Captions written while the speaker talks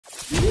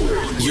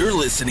You're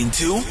listening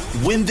to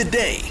Win the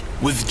Day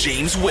with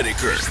James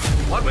Whittaker.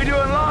 What we do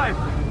in life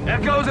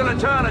echoes in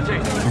eternity.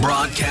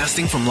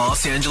 Broadcasting from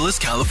Los Angeles,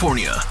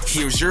 California.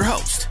 Here's your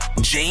host,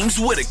 James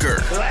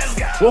Whittaker. Let's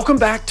go. Welcome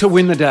back to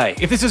Win the Day.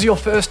 If this is your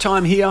first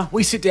time here,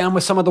 we sit down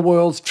with some of the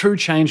world's true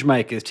change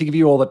makers to give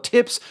you all the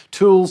tips,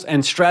 tools,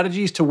 and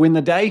strategies to win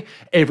the day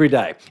every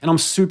day. And I'm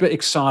super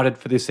excited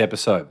for this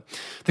episode.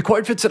 The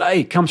quote for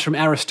today comes from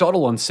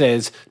Aristotle and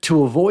says,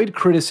 "To avoid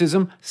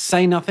criticism,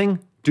 say nothing,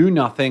 do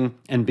nothing,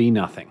 and be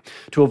nothing."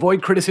 To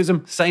avoid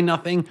criticism, say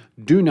nothing,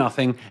 do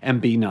nothing,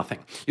 and be nothing.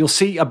 You'll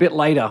see a bit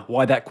later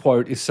why that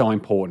quote is so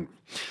important.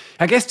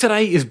 Our guest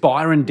today is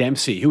Byron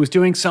Dempsey, who is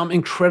doing some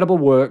incredible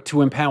work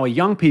to empower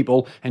young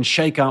people and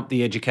shake up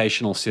the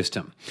educational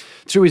system.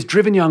 Through his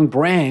Driven Young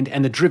brand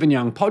and the Driven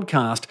Young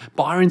podcast,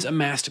 Byron's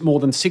amassed more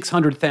than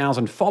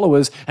 600,000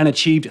 followers and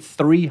achieved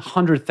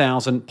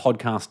 300,000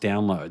 podcast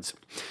downloads.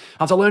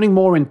 After learning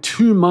more in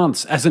 2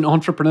 months as an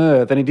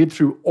entrepreneur than he did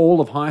through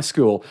all of high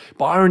school,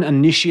 Byron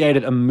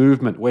initiated a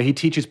movement where he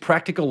teaches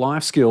practical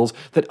life skills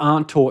that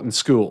aren't taught in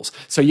schools,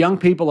 so young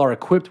people are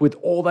equipped with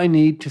all they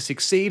need to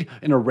succeed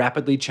in a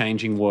rapidly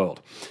changing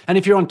world. And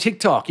if you're on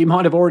TikTok, you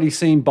might have already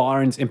seen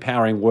Byron's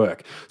empowering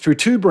work. Through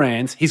 2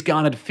 brands, he's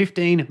garnered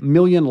 15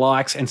 million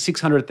likes and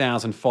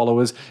 600,000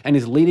 followers and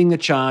is leading the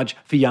charge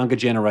for younger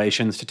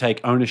generations to take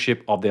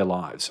ownership of their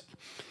lives.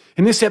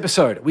 In this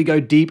episode, we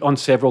go deep on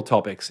several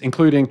topics,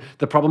 including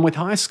the problem with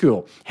high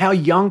school, how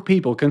young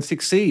people can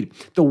succeed,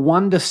 the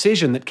one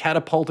decision that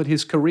catapulted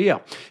his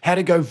career, how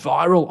to go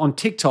viral on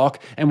TikTok,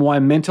 and why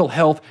mental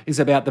health is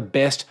about the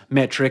best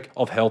metric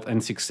of health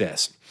and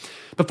success.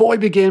 Before we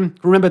begin,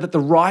 remember that the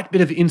right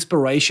bit of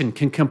inspiration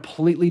can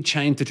completely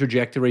change the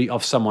trajectory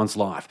of someone's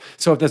life.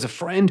 So if there's a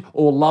friend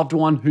or loved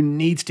one who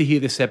needs to hear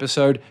this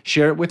episode,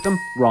 share it with them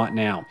right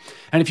now.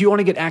 And if you want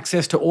to get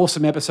access to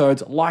awesome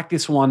episodes like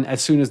this one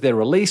as soon as they're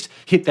released,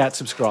 hit that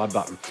subscribe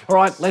button. All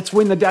right, let's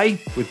win the day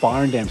with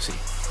Byron Dempsey.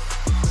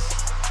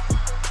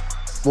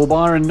 Well,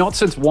 Byron, not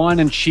since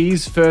wine and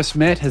cheese first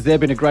met has there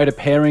been a greater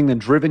pairing than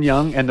Driven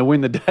Young and the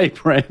Win the Day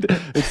brand.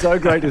 It's so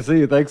great to see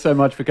you. Thanks so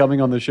much for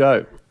coming on the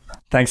show.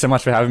 Thanks so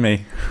much for having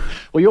me.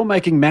 Well, you're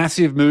making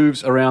massive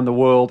moves around the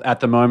world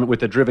at the moment with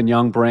the Driven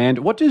Young brand.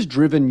 What does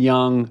Driven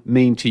Young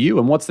mean to you,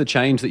 and what's the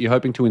change that you're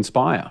hoping to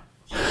inspire?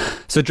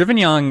 So Driven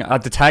Young,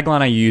 the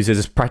tagline I use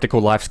is practical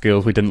life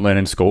skills we didn't learn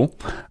in school.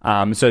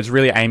 So it's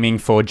really aiming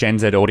for Gen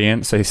Z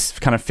audience, so it's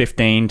kind of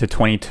 15 to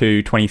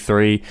 22,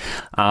 23.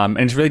 And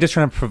it's really just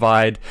trying to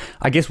provide,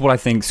 I guess, what I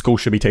think school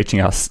should be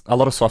teaching us. A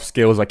lot of soft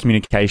skills like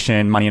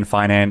communication, money and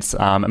finance,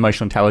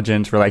 emotional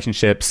intelligence,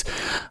 relationships,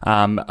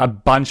 a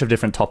bunch of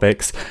different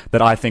topics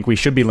that I think we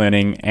should be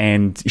learning.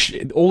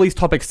 And all these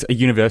topics are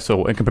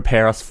universal and can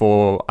prepare us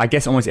for, I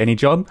guess, almost any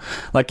job.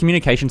 Like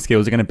communication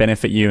skills are going to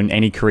benefit you in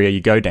any career you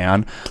go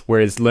down,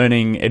 whereas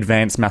learning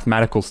advanced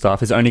mathematical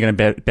stuff is only going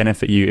to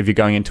benefit you if you're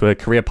going into a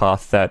career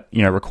path that,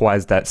 you know,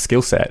 requires that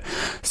skill set.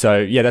 So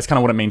yeah, that's kind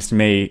of what it means to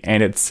me,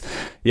 and it's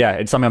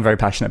something I'm very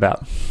passionate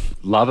about.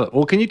 Love it.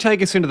 Well, can you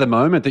take us into the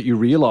moment that you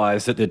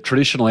realised that the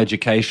traditional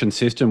education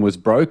system was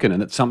broken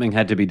and that something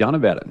had to be done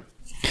about it?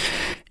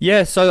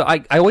 Yeah, so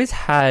I always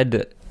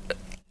had,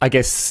 I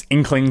guess,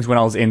 inklings when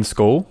I was in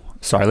school.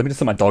 Sorry, let me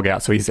just let my dog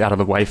out so he's out of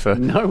the way for...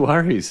 No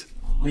worries.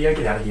 Leo,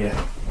 get out of here.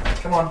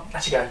 Come on,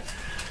 let you go.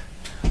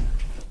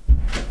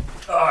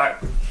 All right.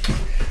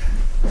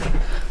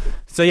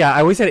 So yeah, I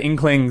always had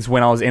inklings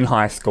when I was in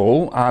high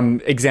school.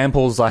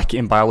 Examples like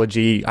in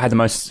biology, I had the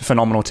most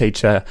phenomenal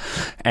teacher,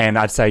 and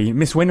I'd say,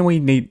 "Miss, when do we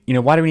need,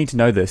 why do we need to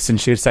know this?" And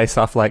she would say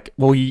stuff like,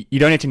 "Well, you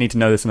don't actually need to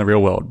know this in the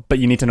real world, but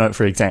you need to know it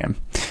for your exam."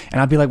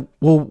 And I'd be like,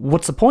 "Well,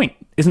 what's the point?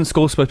 Isn't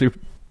school supposed to be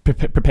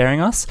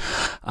preparing us?"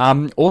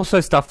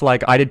 Also stuff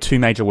like, I did 2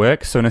 major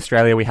works. So in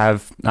Australia we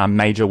have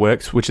major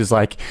works, which is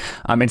like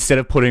instead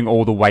of putting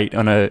all the weight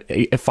on a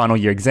final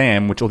year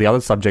exam, which all the other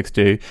subjects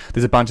do,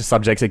 there's a bunch of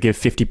subjects that give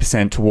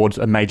 50% towards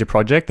a major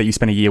project that you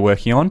spend a year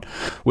working on,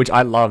 which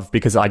I love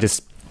because I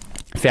just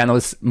found it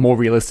was more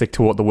realistic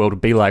to what the world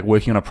would be like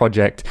working on a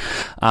project.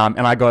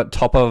 And I got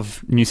top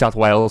of New South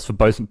Wales for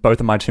both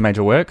of my 2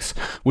 major works,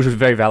 which was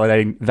very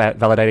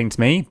validating to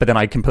me. But then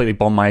I completely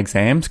bombed my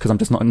exams because I'm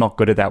just not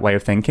good at that way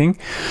of thinking.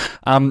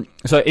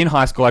 So in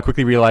high school, I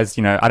quickly realized,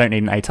 I don't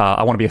need an ATAR.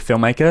 I want to be a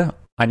filmmaker.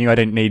 I knew I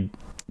don't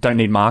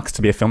need marks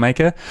to be a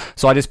filmmaker.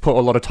 So I just put a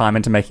lot of time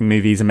into making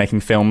movies and making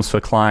films for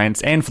clients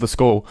and for the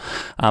school.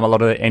 A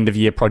lot of the end of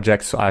year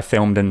projects I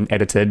filmed and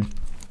edited.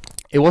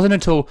 It wasn't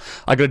until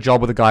I got a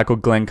job with a guy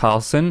called Glenn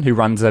Carlson, who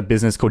runs a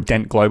business called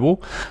Dent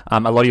Global. A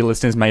lot of your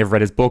listeners may have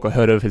read his book or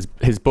heard of his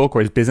book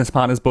or his business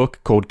partner's book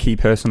called Key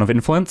Person of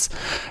Influence.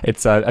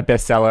 It's a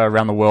bestseller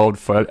around the world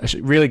for a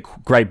really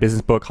great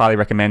business book. Highly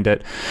recommend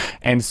it.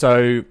 And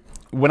so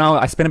when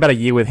I spent about a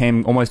year with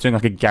him almost doing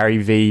like a Gary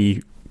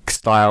V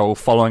style,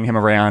 following him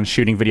around,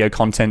 shooting video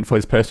content for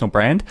his personal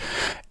brand.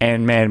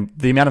 And man,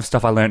 the amount of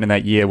stuff I learned in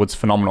that year was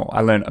phenomenal.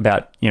 I learned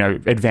about,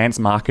 advanced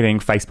marketing,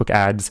 Facebook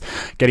ads,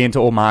 getting into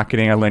all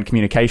marketing. I learned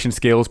communication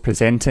skills,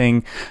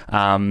 presenting,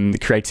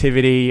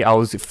 creativity. I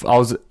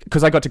was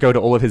because I got to go to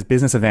all of his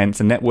business events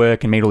and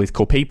network and meet all these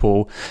cool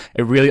people.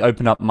 It really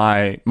opened up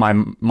my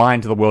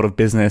mind to the world of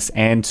business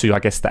and to, I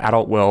guess, the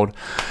adult world.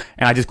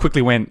 And I just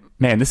quickly went,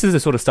 man, this is the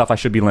sort of stuff I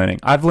should be learning.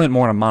 I've learned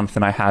more in a month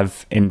than I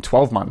have in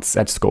 12 months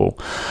at school.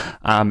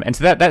 And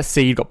so that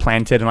seed got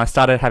planted, and I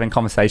started having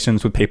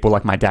conversations with people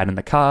like my dad in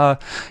the car.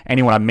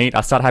 Anyone I meet,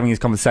 I started having these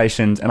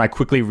conversations, and I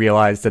quickly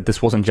realized that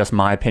this wasn't just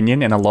my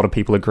opinion, and a lot of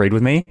people agreed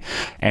with me.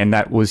 And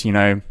that was,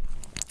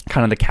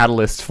 kind of the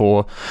catalyst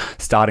for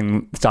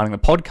starting the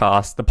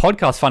podcast. The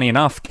podcast, funny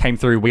enough, came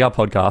through We Are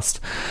Podcast.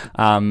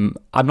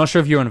 I'm not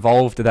sure if you're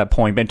involved at that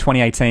point, but in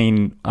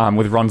 2018,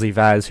 with Ronzi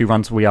Vaz, who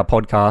runs We Are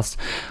Podcast,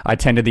 I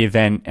attended the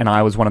event and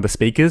I was one of the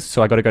speakers.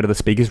 So I got to go to the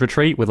speakers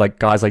retreat with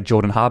guys like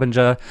Jordan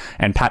Harbinger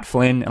and Pat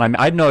Flynn, and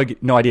I had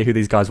no idea who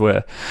these guys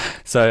were.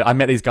 So I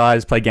met these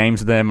guys, played games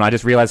with them, and I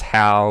just realized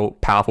how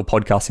powerful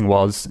podcasting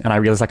was, and I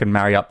realized I could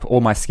marry up all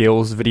my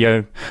skills,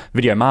 video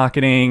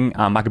marketing.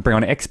 I could bring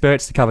on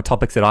experts to cover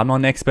topics that I'm not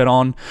an expert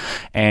on,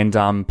 and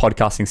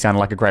podcasting sounded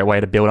like a great way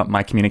to build up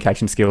my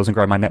communication skills and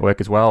grow my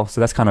network as well. So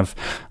that's kind of,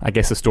 I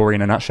guess, a story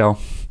in a nutshell.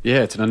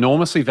 Yeah, it's an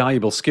enormously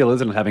valuable skill,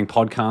 isn't it? Having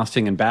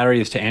podcasting and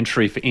barriers to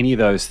entry for any of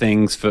those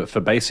things for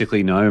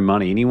basically no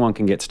money. Anyone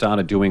can get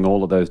started doing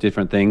all of those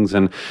different things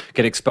and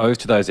get exposed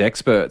to those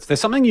experts.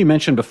 There's something you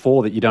mentioned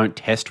before that you don't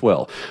test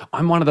well.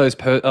 I'm one of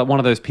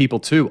those people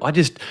too. I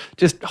just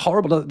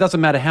horrible. It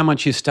doesn't matter how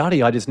much you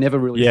study. I just never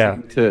really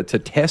seem to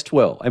test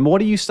well. And what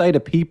do you say to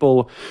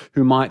people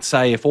who might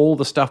say, if all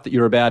the stuff that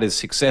you're about is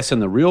success in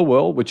the real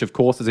world, which of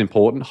course is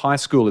important, high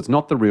school is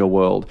not the real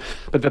world,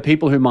 but for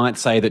people who might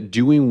say that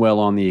doing well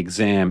on the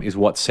exam is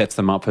what sets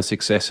them up for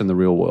success in the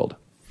real world?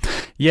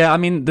 Yeah, I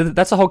mean,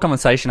 that's a whole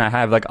conversation I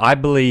have. I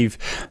believe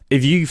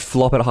if you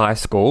flop at high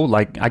school,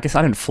 I guess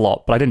I didn't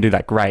flop, but I didn't do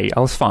that great. I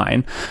was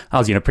fine. I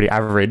was, pretty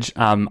average.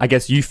 I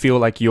guess you feel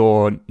like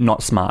you're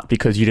not smart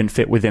because you didn't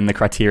fit within the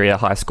criteria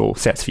high school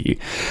sets for you.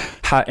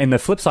 And the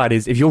flip side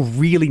is, if you're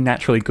really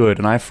naturally good,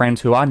 and I have friends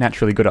who are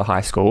naturally good at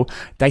high school,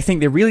 they think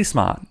they're really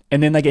smart.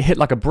 And then they get hit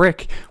like a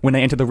brick when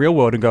they enter the real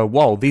world and go,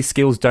 whoa, these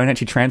skills don't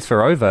actually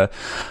transfer over.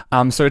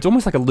 So it's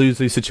almost like a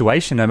lose-lose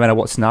situation no matter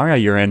what scenario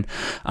you're in.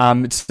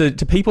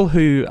 To people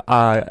who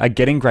are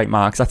getting great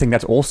marks, I think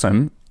that's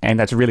awesome. And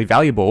that's really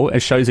valuable. It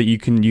shows that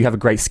you have a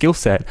great skill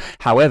set.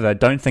 However,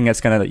 don't think it's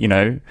going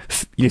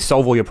to,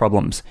 solve all your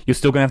problems. You're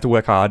still going to have to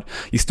work hard.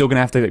 You're still going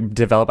to have to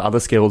develop other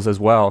skills as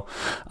well.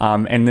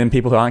 And then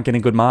people who aren't getting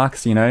good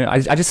marks,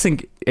 I just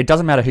think it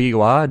doesn't matter who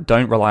you are.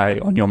 Don't rely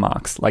on your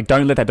marks.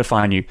 Don't let that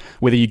define you.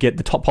 Whether you get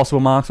the top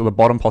possible marks or the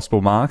bottom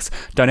possible marks,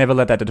 don't ever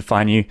let that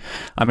define you.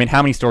 I mean,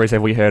 how many stories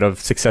have we heard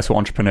of successful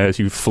entrepreneurs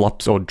who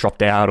flopped or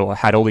dropped out or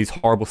had all these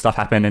horrible stuff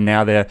happen and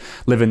now they're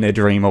living their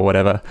dream or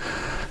whatever?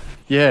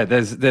 Yeah,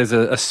 there's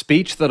a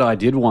speech that I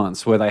did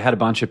once where they had a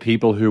bunch of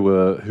people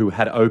who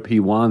had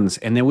OP1s,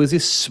 and there was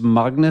this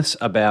smugness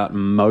about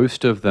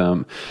most of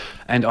them.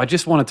 And I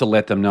just wanted to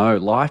let them know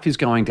life is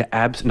going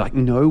to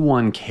no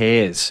one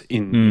cares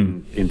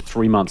in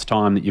 3 months'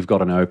 time that you've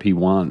got an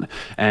OP1.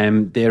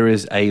 And there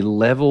is a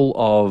level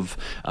of,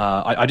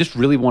 I just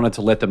really wanted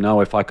to let them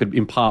know if I could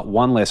impart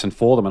one lesson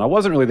for them. And I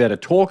wasn't really there to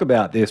talk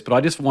about this, but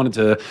I just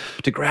wanted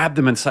to grab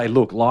them and say,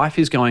 look, life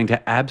is going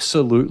to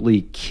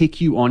absolutely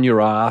kick you on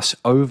your ass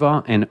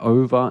over and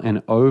over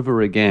and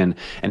over again.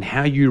 And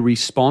how you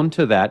respond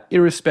to that,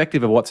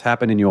 irrespective of what's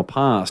happened in your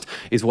past,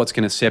 is what's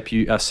going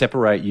to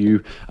separate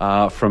you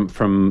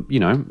from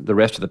the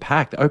rest of the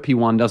pack. The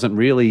OP1 doesn't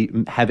really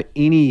have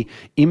any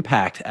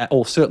impact,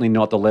 or certainly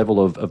not the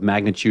level of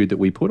magnitude that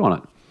we put on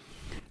it.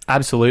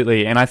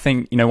 Absolutely. And I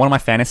think, one of my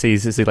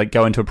fantasies is to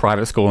go into a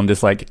private school and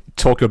just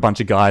talk to a bunch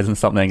of guys and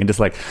something and just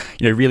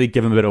really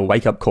give them a bit of a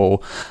wake up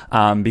call,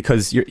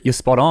 because you're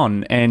spot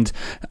on. And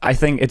I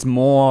think it's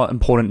more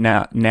important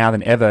now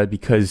than ever,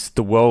 because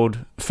the world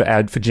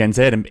for Gen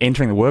Z and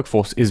entering the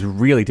workforce is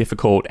really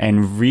difficult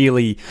and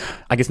really,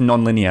 I guess,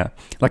 non-linear.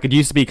 It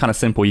used to be kind of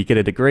simple. You get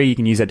a degree, you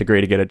can use that degree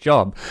to get a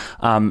job.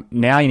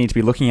 Now you need to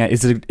be looking at,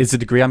 is the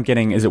degree I'm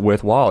getting, is it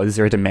worthwhile? Is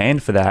there a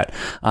demand for that?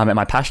 Am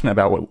I passionate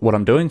about what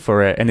I'm doing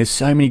for it? And there's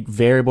so many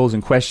variables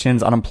and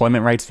questions.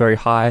 Unemployment rate's very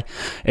high.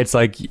 It's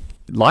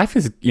life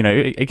is,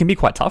 it can be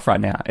quite tough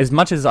right now. As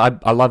much as I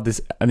love the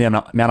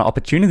amount of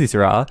opportunities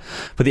there are,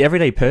 for the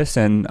everyday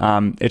person,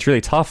 it's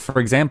really tough. For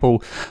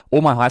example,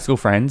 all my high school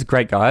friends,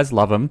 great guys,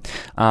 love them.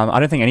 I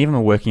don't think any of them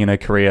are working in a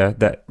career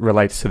that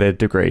relates to their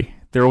degree.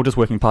 They're all just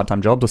working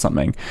part-time jobs or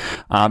something.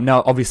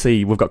 Now,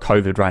 obviously, we've got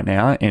COVID right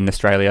now in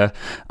Australia,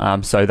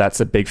 so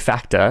that's a big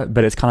factor.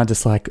 But it's kind of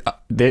just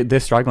they're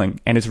struggling,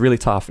 and it's really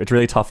tough. It's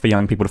really tough for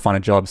young people to find a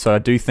job. So I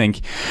do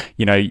think,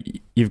 you know,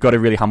 you've got to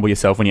really humble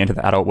yourself when you enter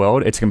the adult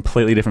world. It's a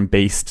completely different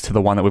beast to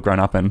the one that we've grown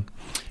up in.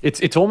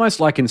 It's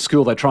almost like in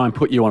school they try and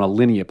put you on a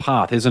linear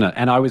path, isn't it?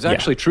 And I was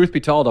actually, truth be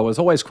told, I was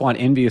always quite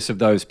envious of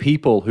those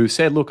people who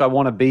said, look, I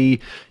want to be,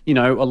 you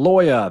know, a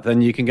lawyer.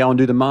 Then you can go and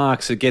do the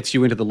marks. It gets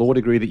you into the law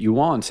degree that you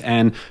want.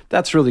 And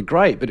that's really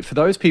great. But for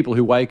those people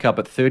who wake up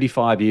at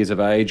 35 years of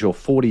age or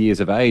 40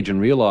 years of age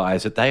and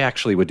realize that they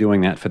actually were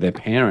doing that for their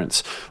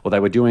parents, or they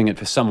were doing it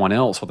for someone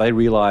else, or they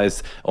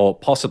realized, or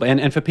possibly,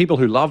 and for people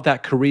who love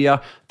that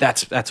career,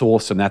 that's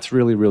awesome. That's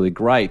really, really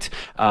great.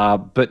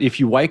 But if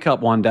you wake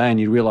up one day and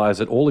you realize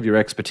that all of your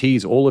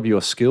expertise, all of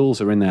your skills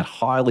are in that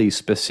highly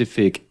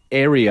specific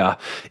area,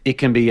 it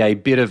can be a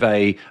bit of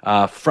a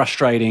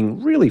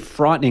frustrating, really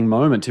frightening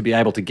moment to be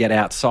able to get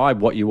outside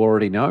what you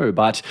already know.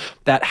 But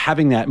that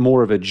having that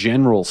more of a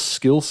general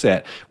skill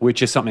set,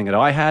 which is something that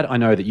I had, I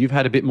know that you've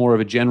had a bit more of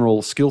a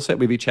general skill set.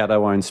 We've each had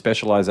our own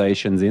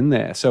specializations in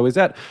there. So is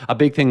that a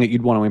big thing that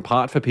you'd want to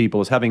impart for people,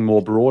 is having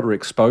more broader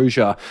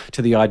exposure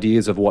to the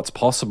ideas of what's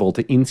possible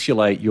to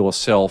insulate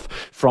yourself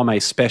from a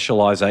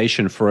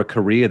specialization for a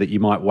career that you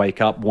might wake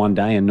up one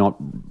day and not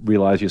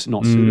realize you're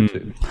not suited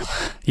to?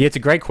 Yeah, it's a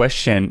great question.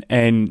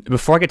 And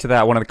before I get to that,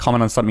 I wanted to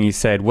comment on something you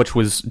said, which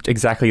was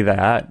exactly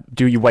that.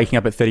 Do you waking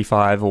up at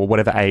 35 or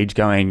whatever age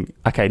going,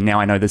 okay, now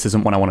I know this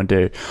isn't what I want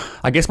to do?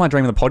 I guess my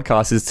dream of the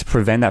podcast is to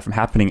prevent that from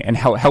happening and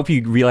help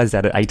you realize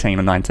that at 18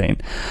 or 19.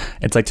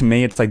 It's like, to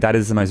me, it's like that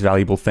is the most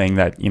valuable thing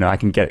that, you know, I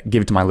can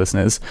give to my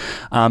listeners.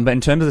 But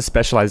in terms of the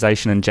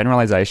specialization and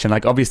generalization,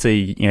 like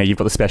obviously, you know, you've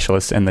got the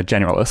specialist and the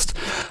generalist.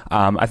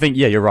 I think,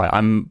 yeah, you're right.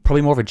 I'm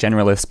probably more of a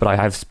generalist, but I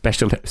have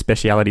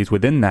specialities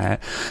within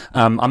that.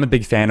 I'm a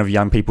big fan of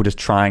young people just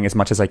trying as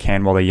much as they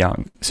can while they're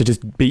young. So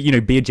just be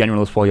a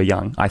generalist while you're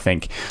young, I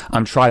think.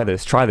 Try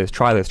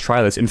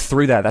this. And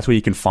through that, that's where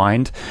you can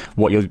find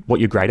what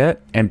you're great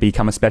at and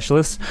become a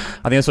specialist.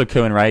 I think that's what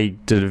Cohen Ray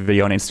did a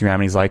video on Instagram,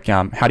 and he's like,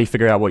 how do you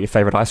figure out what your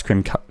favorite ice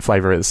cream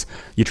flavor is?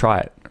 You try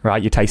it.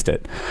 Right? You taste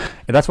it.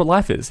 And that's what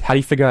life is. How do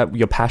you figure out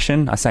your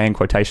passion? I say in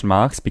quotation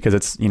marks because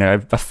it's, you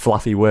know, a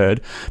fluffy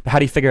word. But how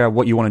do you figure out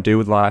what you want to do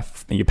with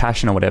life, your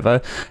passion or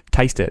whatever?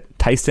 Taste it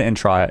and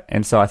try it.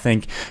 And so I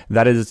think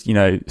that is, you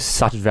know,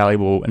 such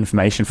valuable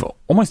information for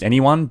almost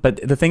anyone. But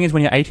the thing is,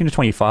 when you're 18 to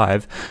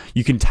 25,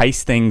 you can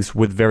taste things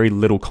with very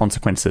little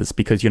consequences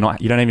because you don't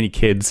have any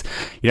kids,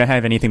 you don't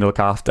have anything to look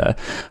after.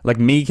 Like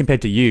me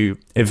compared to you,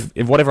 if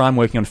whatever I'm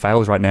working on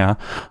fails right now,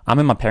 I'm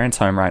in my parents'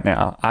 home right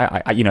now.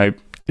 I you know,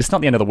 it's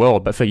not the end of the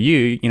world, but for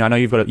you, you know, I know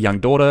you've got a young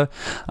daughter,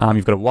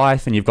 you've got a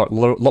wife, and you've got a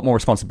lot more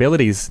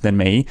responsibilities than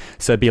me.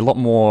 So it'd be a lot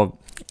more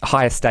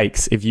higher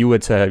stakes if you were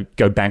to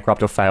go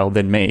bankrupt or fail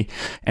than me.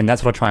 And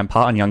that's what I try and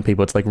impart on young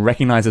people. It's like,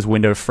 recognize this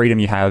window of freedom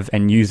you have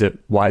and use it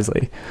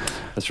wisely.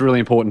 That's a really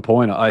important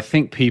point. I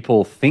think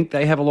people think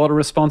they have a lot of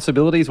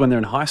responsibilities when they're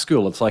in high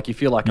school. It's like you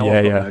feel like,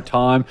 I've got no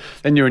time.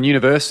 Then you're in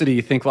university,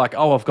 you think like,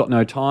 I've got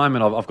no time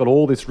and I've got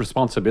all this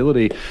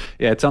responsibility.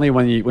 Yeah, it's only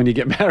when you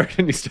get married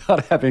and you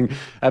start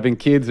having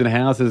kids and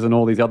houses and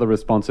all these other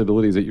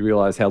responsibilities that you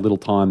realize how little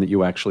time that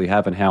you actually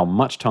have and how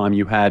much time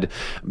you had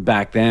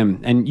back then.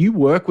 And you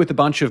work with a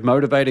bunch of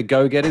motivated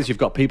go-getters. You've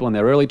got people in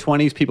their early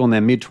 20s, people in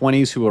their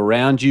mid-20s who are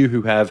around you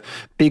who have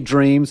big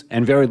dreams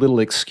and very little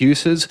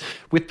excuses.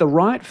 With the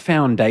right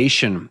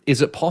foundation,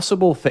 is it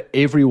possible for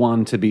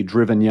everyone to be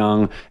driven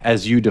young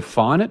as you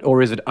define it,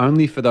 or is it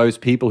only for those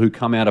people who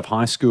come out of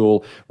high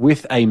school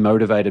with a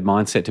motivated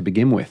mindset to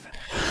begin with?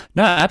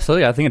 No,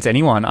 absolutely. I think it's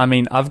anyone. I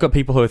mean, I've got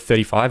people who are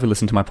 35 who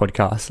listen to my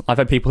podcast. I've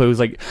had people who was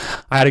like,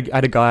 I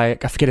had a guy,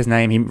 I forget his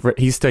name.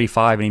 He's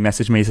 35 and he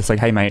messaged me. He's just like,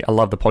 hey mate, I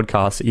love the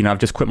podcast. You know, I've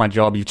just quit my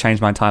job. You've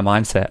changed my entire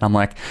mindset. I'm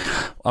like,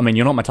 I mean,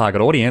 you're not my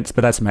target audience,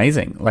 but that's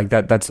amazing. Like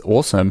that's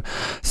awesome.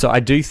 So I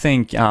do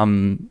think, you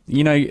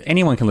know,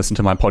 anyone can listen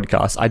to my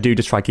podcast. I do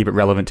just try to keep it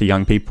relevant to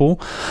young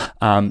people.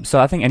 So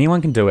I think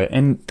anyone can do it.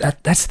 And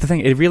that's the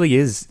thing. It really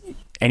is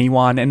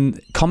anyone.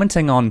 And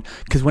commenting on,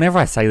 because whenever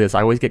I say this,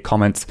 I always get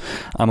comments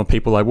of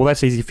people like, well,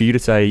 that's easy for you to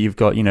say. You've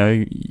got, you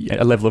know,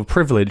 a level of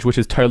privilege, which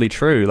is totally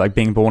true. Like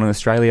being born in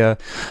Australia,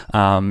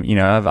 you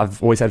know,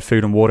 I've always had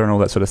food and water and all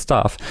that sort of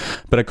stuff.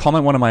 But a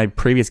comment one of my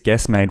previous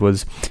guests made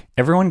was,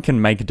 everyone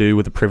can make do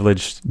with the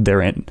privilege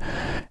they're in.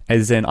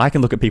 As in, I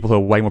can look at people who are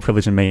way more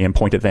privileged than me and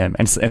point at them.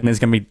 And there's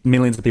going to be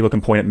millions of people who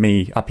can point at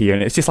me up here.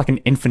 And it's just like an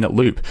infinite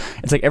loop.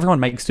 It's like everyone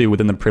makes do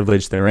within the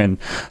privilege they're in.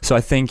 So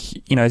I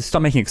think, you know,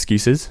 stop making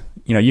excuses.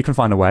 You know, you can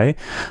find a way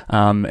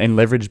and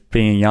leverage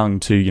being young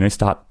to, you know,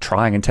 start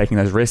trying and taking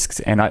those risks.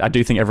 And I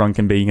do think everyone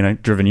can be, you know,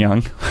 driven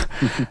young.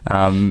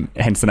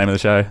 Hence the name of the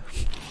show.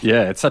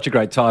 Yeah, it's such a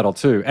great title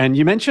too. And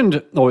you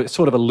mentioned, or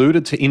sort of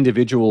alluded to,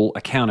 individual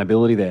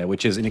accountability there,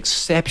 which is an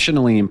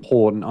exceptionally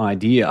important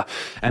idea.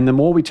 And the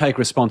more we take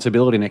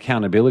responsibility and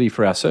accountability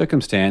for our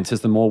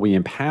circumstances, the more we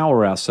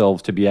empower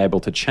ourselves to be able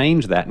to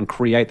change that and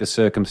create the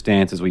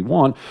circumstances we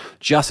want,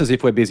 just as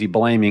if we're busy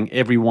blaming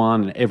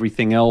everyone and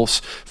everything else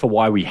for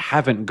why we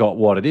haven't got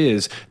what it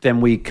is, then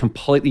we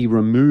completely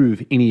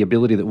remove any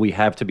ability that we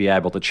have to be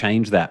able to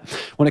change that.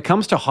 When it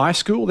comes to high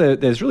school,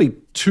 there's really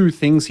two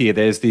things here.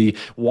 There's the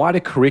wider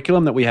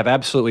curriculum that we have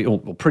absolutely or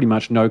pretty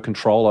much no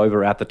control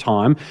over at the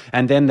time,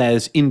 and then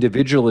there's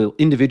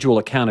individual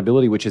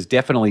accountability, which is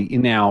definitely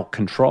in our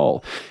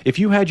control. If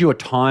you had your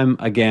time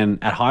again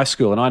at high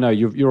school, and I know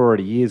you're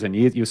already years and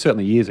years, you're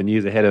certainly years and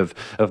years ahead of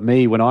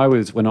me when I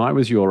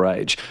was your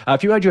age.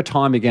 If you had your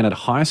time again at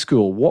high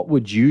school, what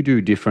would you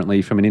do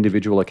differently from an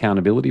individual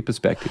accountability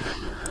perspective?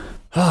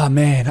 Oh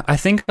man, I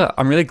think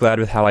I'm really glad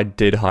with how I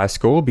did high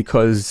school,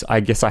 because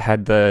I guess I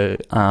had the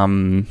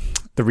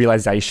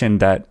realization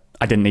that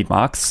I didn't need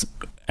marks.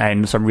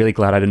 And so I'm really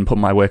glad I didn't put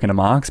my work into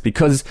marks,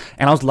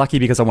 and I was lucky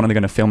because I wanted to go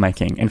into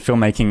filmmaking, and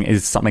filmmaking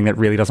is something that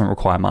really doesn't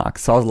require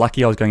marks. So I was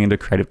lucky I was going into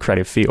a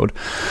creative field.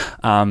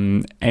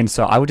 And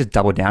so I would just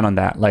double down on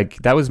that. Like,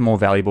 that was more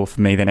valuable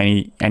for me than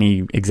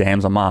any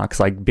exams or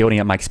marks, like building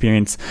up my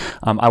experience.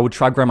 I would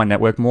try to grow my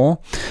network more.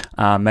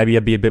 Maybe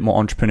I'd be a bit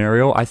more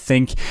entrepreneurial. I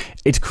think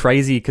it's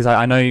crazy because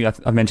I know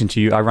I've mentioned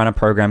to you, I run a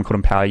program called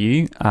Empower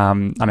You.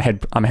 I'm a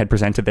head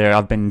presenter there.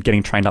 I've been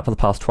getting trained up for the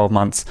past 12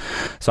 months.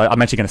 So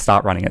I'm actually going to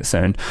start running it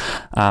soon.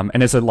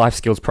 And there's a life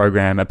skills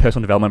program, a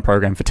personal development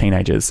program for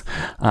teenagers.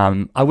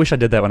 I wish I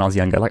did that when I was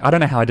younger. Like, I don't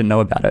know how I didn't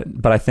know about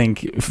it, but I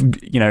think,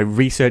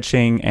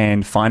 researching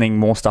and finding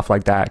more stuff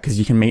like that, because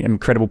you can meet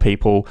incredible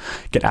people,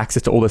 get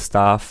access to all this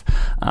stuff.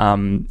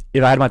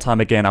 If I had my time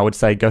again, I would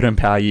say go to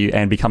Empower You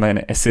and become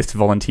an assist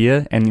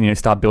volunteer and,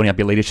 start building up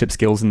your leadership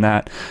skills in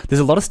that. There's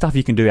a lot of stuff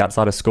you can do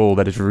outside of school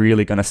that is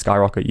really going to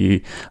skyrocket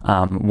you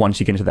once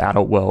you get into the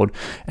adult world.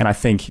 And I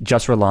think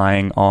just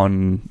relying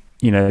on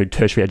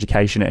tertiary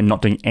education and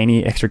not doing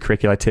any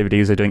extracurricular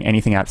activities or doing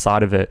anything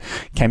outside of it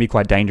can be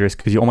quite dangerous,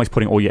 because you're almost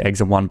putting all your eggs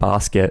in one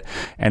basket.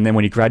 And then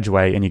when you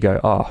graduate and you go,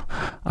 oh,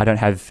 I don't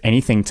have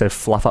anything to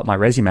fluff up my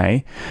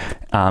resume,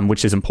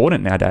 which is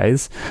important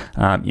nowadays,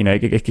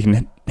 it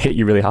can hit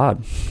you really hard.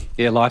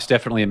 Yeah, life's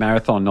definitely a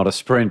marathon, not a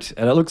sprint.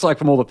 And it looks like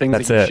from all the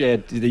things that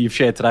you've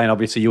shared today, and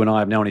obviously you and I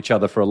have known each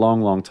other for a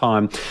long, long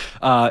time,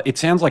 it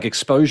sounds like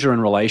exposure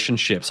in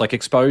relationships, like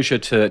exposure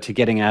to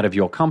getting out of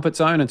your comfort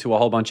zone and to a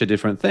whole bunch of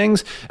different things,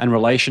 and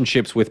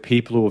relationships with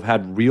people who have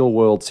had real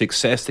world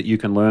success that you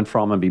can learn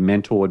from and be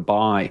mentored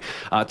by.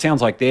 It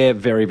sounds like they're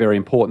very, very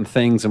important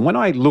things. And when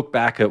I look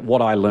back at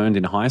what I learned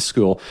in high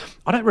school,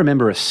 I don't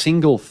remember a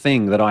single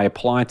thing that I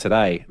apply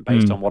today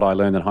based on what I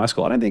learned in high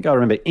school. I don't think I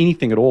remember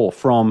anything at all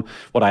from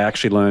what I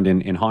actually learned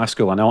in high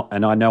school. I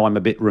know I'm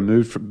a bit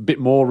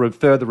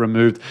further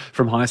removed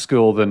from high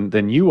school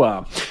than you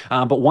are.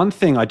 But one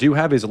thing I do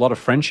have is a lot of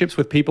friendships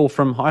with people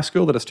from high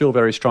school that are still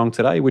very strong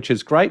today, which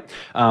is great.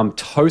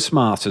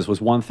 Toastmasters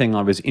was one thing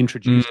I was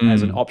introduced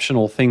as an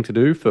optional thing to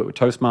do. For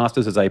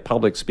Toastmasters is a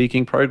public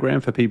speaking program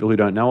for people who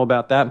don't know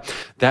about that.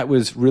 That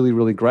was really,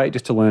 really great,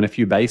 just to learn a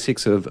few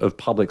basics of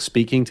public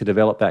speaking, to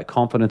develop that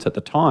confidence at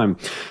the time.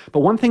 But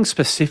one thing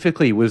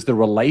specifically was the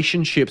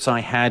relationships I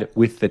had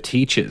with the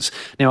teachers.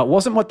 Now, it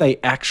wasn't what they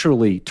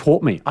actually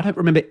taught me. I don't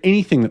remember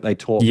anything that they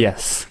taught me.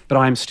 Yes. But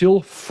I'm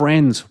still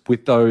friends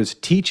with those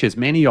teachers,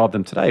 many of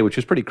them today, which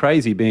is pretty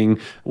crazy, being,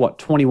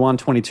 21,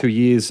 22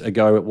 years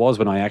ago it was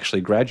when I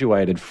actually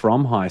graduated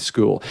from high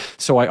school.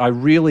 So I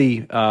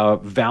really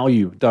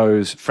value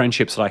those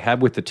friendships that I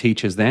had with the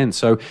teachers then.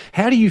 So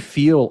how do you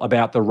feel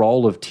about the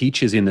role of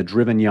teachers in the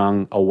Driven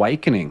Young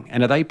awakening?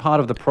 And are they part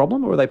of the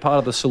problem or are they part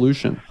of the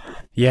solution?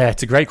 Yeah,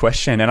 it's a great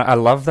question. And I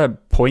love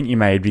that point you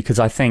made, because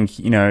I think,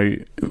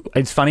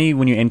 it's funny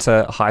when you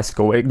enter high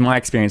school, in my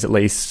experience at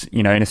least,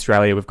 in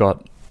Australia, we've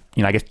got,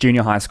 I guess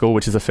junior high school,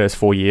 which is the first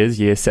 4 years,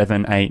 year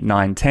 7, 8,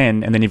 9,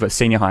 10. And then you've got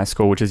senior high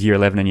school, which is year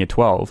 11 and year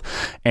 12.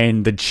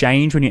 And the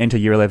change when you enter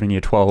year 11 and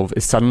year 12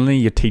 is suddenly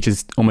your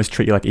teachers almost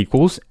treat you like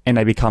equals and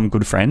they become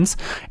good friends.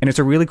 And it's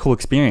a really cool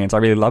experience. I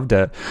really loved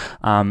it.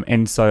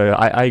 And so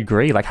I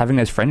agree, like having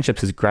those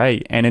friendships is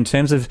great. And in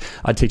terms of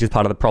are teachers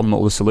part of the problem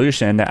or the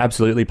solution, they're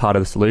absolutely part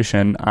of the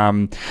solution.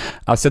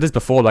 I've said this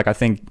before, like I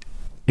think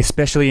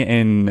especially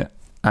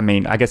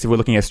I guess if we're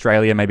looking at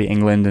Australia, maybe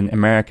England and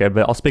America,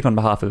 but I'll speak on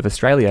behalf of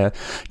Australia,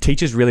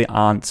 teachers really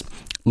aren't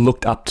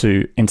looked up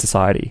to in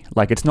society.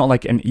 Like, it's not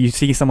like, and you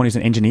see someone who's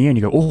an engineer and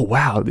you go, oh,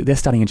 wow, they're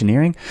studying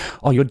engineering.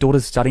 Oh, your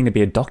daughter's studying to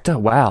be a doctor.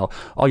 Wow.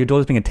 Oh, your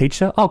daughter's being a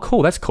teacher. Oh,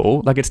 cool. That's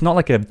cool. Like, it's not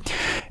like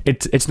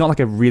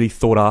a really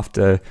thought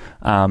after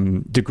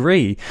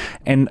degree.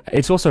 And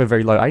it's also a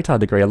very low ATAR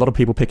degree. A lot of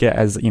people pick it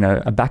as,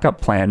 a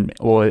backup plan,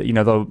 or,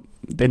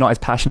 they're not as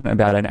passionate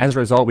about it. And as a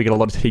result, we get a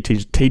lot of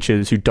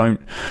teachers who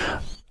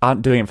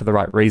aren't doing it for the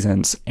right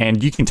reasons.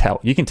 And you can tell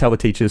the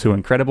teachers who are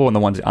incredible and the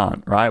ones who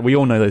aren't, right? We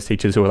all know those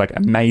teachers who are like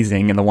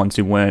amazing and the ones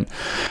who weren't.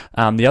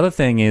 The other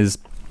thing is,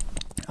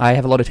 I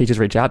have a lot of teachers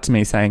reach out to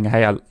me saying,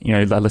 hey, I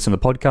listen to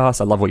the podcast.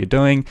 I love what you're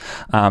doing.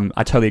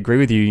 I totally agree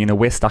with you.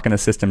 We're stuck in a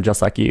system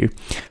just like you.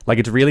 Like,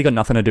 it's really got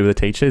nothing to do with the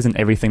teachers and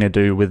everything to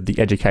do with the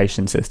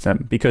education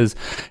system. Because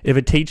if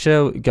a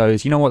teacher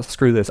goes, you know what,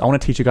 screw this, I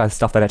want to teach you guys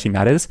stuff that actually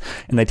matters,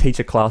 and they teach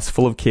a class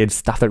full of kids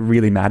stuff that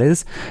really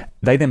matters,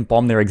 they then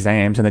bomb their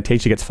exams and the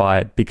teacher gets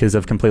fired because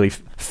of completely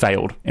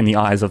failed in the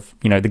eyes of,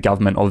 you know, the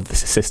government of the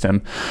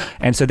system.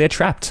 And so they're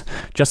trapped.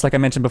 Just like I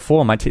mentioned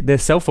before, they're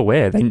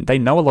self-aware. They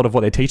know a lot of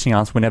what they're teaching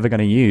us we're never going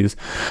to use.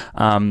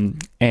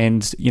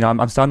 And, you know,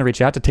 I'm starting to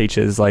reach out to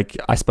teachers. Like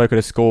I spoke at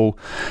a school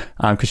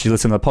because she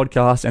listened to the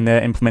podcast, and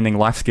they're implementing a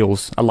life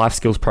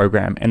skills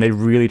program, and they're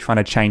really trying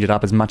to change it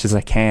up as much as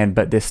they can,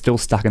 but they're still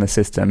stuck in the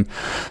system.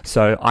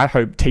 So I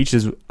hope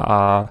teachers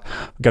are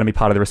going to be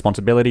part of the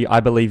responsibility. I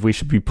believe we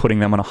should be putting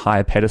them on a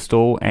higher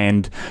pedestal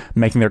and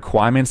making the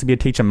requirements to be a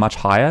teacher much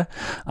higher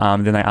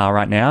than they are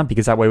right now,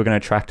 because that way we're going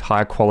to attract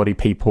high quality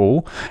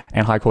people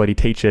and high quality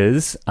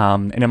teachers.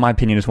 And in my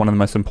opinion, it's one of the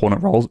most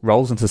important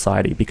roles in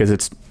society, because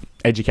it's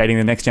educating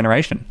the next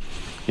generation.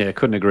 Yeah,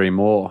 couldn't agree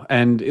more.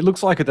 And it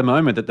looks like at the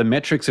moment that the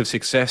metrics of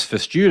success for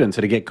students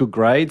are to get good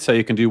grades so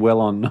you can do well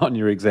on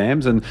your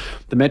exams, and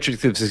the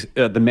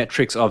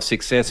metrics of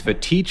success for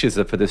teachers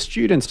are for the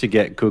students to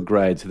get good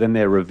grades. So then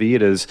they're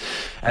revered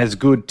as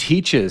good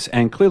teachers.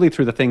 And clearly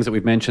through the things that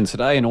we've mentioned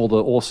today and all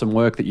the awesome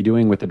work that you're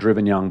doing with the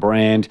Driven Young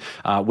brand,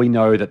 we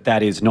know that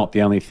that is not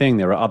the only thing.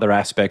 There are other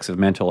aspects of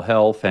mental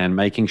health and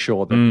making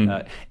sure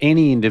that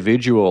any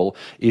individual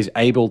is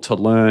able to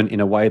learn in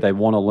a way they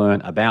want to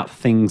learn about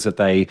things that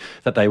they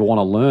want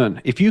to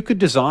learn. If you could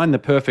design the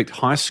perfect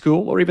high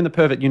school or even the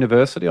perfect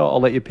university,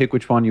 I'll let you pick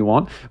which one you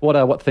want.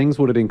 What things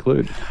would it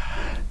include?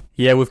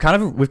 Yeah, we've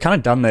kind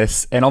of done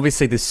this, and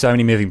obviously there's so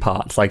many moving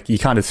parts. Like you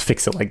can't just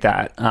fix it like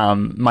that.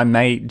 My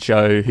mate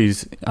Joe,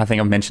 who's, I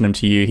think I've mentioned him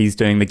to you, he's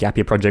doing the Gap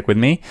Year project with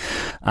me,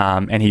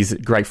 and he's a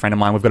great friend of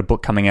mine. We've got a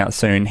book coming out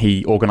soon.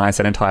 He organised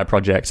that entire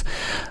project,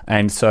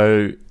 and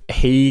so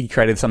he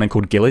created something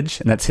called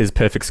Gillage, and that's his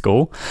perfect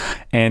school.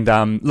 And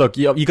look,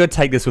 you got to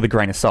take this with a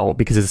grain of salt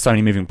because there's so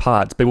many moving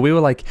parts. But we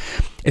were like,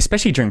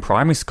 especially during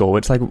primary school,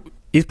 it's like,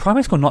 is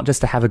primary school not just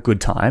to have a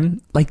good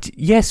time? Like,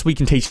 yes, we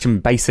can teach them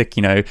basic,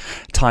 you know,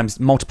 times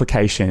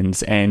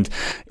multiplications and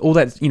all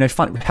that, you know,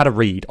 fun, how to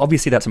read.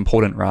 Obviously, that's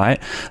important, right?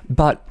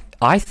 But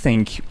I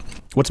think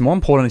what's more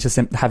important is just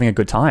them having a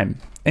good time.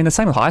 And the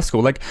same with high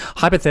school. Like,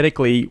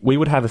 hypothetically, we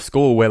would have a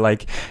school where,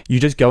 like, you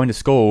just go into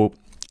school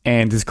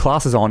and there's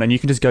classes on and you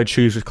can just go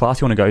choose which class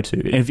you want to go to.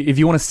 And if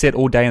you want to sit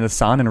all day in the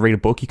sun and read a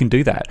book, you can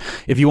do that.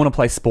 If you want to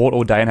play sport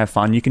all day and have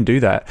fun, you can do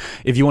that.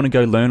 If you want to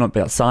go learn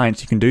about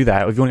science, you can do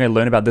that. If you want to go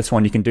learn about this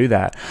one, you can do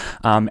that.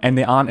 And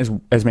there aren't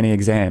as many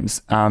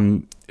exams.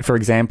 For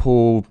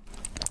example,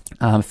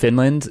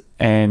 Finland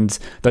and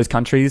those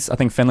countries, I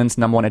think Finland's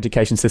 #1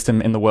 education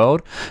system in the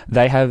world,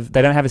 they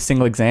don't have a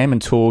single exam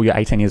until you're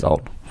 18 years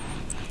old.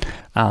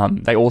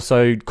 They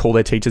also call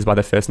their teachers by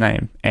their first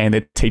name, and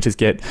their teachers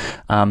get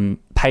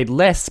paid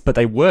less, but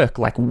they work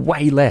like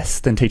way less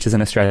than teachers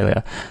in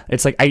Australia.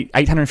 It's like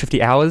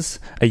 850 hours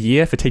a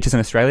year for teachers in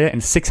Australia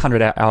and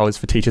 600 hours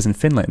for teachers in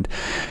Finland.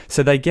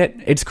 So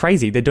it's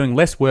crazy. They're doing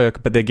less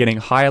work, but they're getting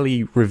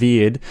highly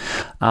revered,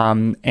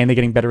 and they're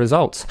getting better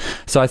results.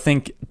 So I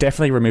think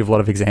definitely remove a lot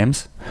of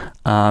exams.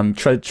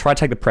 Try to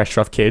take the pressure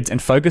off kids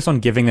and focus on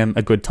giving them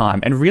a good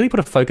time, and really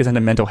put a focus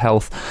into mental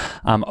health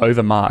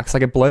over marks.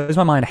 Like, it blows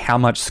my mind how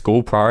much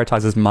school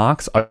prioritizes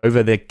marks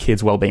over their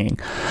kids' well-being.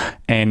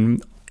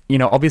 And you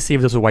know, obviously,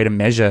 if there's a way to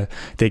measure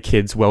their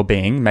kids'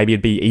 well-being, maybe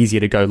it'd be easier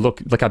to go,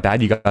 look how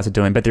bad you guys are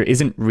doing. But there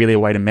isn't really a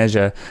way to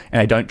measure,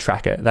 and they don't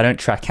track it. They don't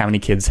track how many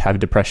kids have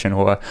depression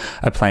or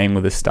are playing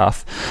with this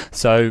stuff.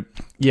 So,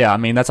 yeah, I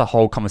mean, that's a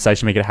whole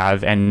conversation we could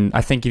have. And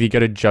I think if you go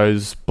to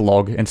Joe's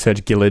blog and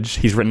search Gillage,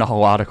 he's written a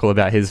whole article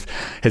about his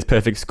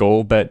perfect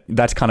school. But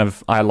that's kind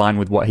of, I align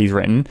with what he's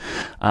written,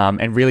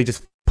 and really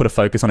just put a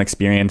focus on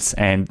experience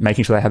and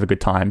making sure they have a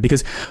good time.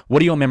 Because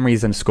what are your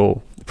memories in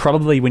school?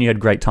 Probably when you had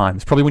great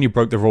times. Probably when you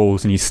broke the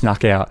rules and you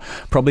snuck out.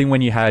 Probably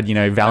when you had, you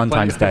know,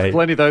 Valentine's Day.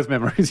 Plenty of those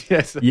memories,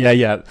 yes.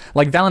 Yeah.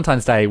 Like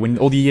Valentine's Day, when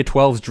all the year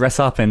 12s dress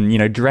up and, you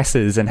know,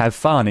 dresses and have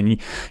fun. And,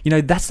 you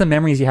know, that's the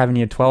memories you have in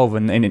year 12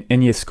 and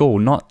in your school,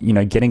 not, you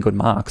know, getting good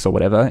marks or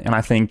whatever. And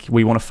I think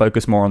we want to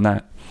focus more on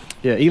that.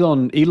 Yeah,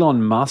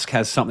 Elon Musk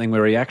has something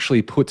where he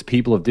actually puts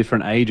people of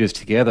different ages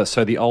together.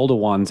 So the older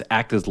ones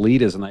act as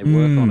leaders and they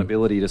work on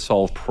ability to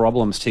solve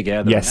problems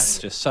together. Yes. And that's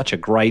just such a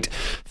great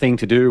thing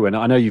to do. And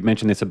I know you've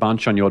mentioned this a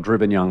bunch on your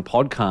Driven Young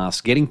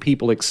podcast. Getting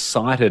people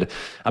excited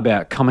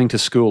about coming to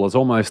school is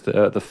almost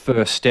the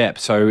first step.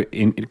 So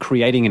in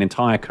creating an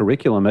entire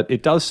curriculum,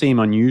 it does seem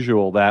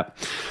unusual that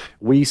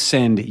we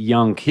send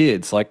young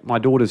kids, like my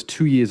daughter's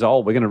 2 years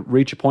old. We're going to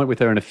reach a point with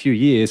her in a few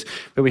years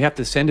where we have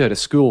to send her to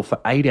school for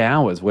 8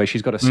 hours where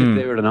she's got to sit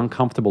there at an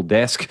uncomfortable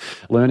desk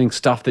learning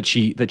stuff that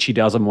she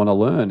doesn't want to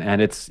learn.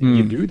 And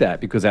you do that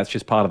because that's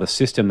just part of the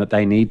system that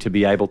they need to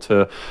be able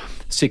to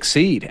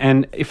succeed.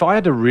 And if I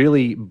had to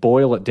really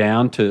boil it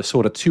down to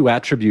sort of two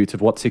attributes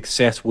of what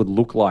success would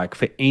look like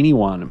for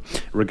anyone,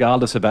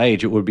 regardless of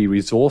age, it would be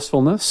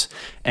resourcefulness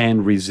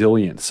and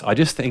resilience. I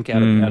just think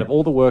out of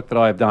all the work that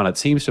I've done, it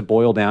seems to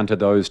boil down to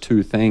those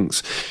two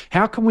things.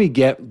 How can we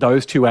get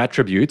those two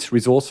attributes,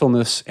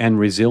 resourcefulness and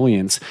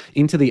resilience,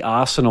 into the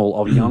arsenal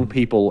of young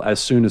people as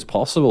soon as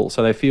possible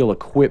so they feel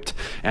equipped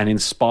and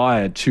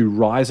inspired to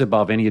rise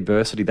above any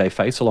adversity they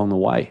face along the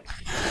way?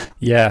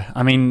 Yeah,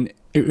 I mean,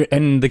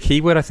 And the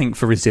key word I think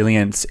for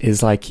resilience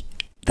is like,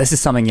 this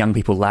is something young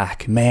people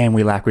lack. Man,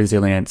 we lack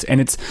resilience.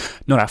 And it's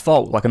not our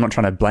fault. Like, I'm not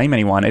trying to blame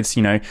anyone. It's,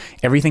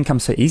 everything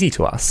comes so easy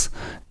to us.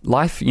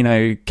 Life,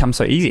 comes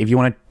so easy. If you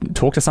want to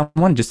talk to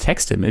someone, just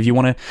text them. If you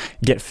want to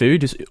get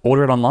food, just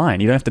order it online.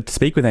 You don't have to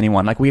speak with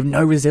anyone. Like, we have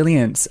no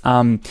resilience.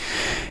 And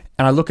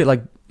I look at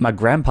like my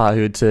grandpa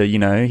who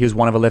he was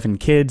one of 11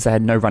 kids. They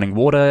had no running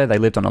water. They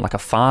lived on a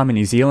farm in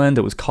New Zealand.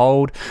 It was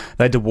cold.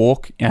 They had to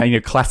walk,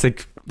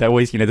 classic. They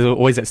always, there's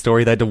always that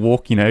story. They had to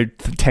walk,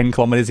 10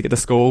 kilometers to get to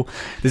school.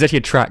 There's actually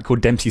a track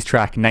called Dempsey's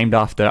Track named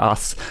after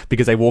us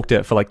because they walked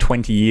it for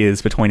 20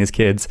 years between his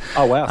kids.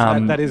 Oh, wow.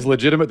 So that is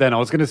legitimate then. I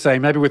was going to say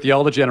maybe with the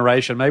older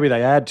generation, maybe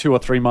they add 2 or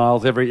 3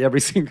 miles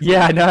every single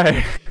I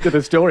know. to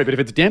the story. But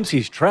if it's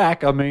Dempsey's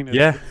Track, I mean...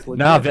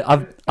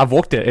 I've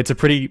walked it. It's a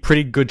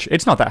pretty good...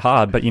 It's not that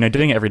hard, but,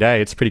 doing it every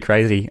day, it's pretty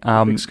crazy.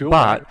 Big school,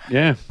 but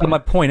my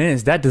point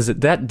is that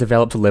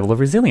developed a level of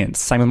resilience.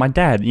 Same with my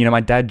dad.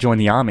 My dad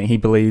joined the army. He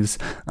believes...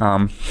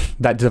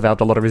 that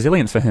developed a lot of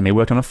resilience for him. He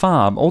worked on a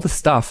farm. All this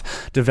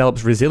stuff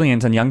develops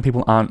resilience, and young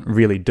people aren't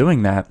really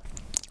doing that.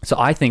 So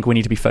I think we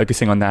need to be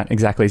focusing on that,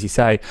 exactly as you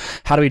say.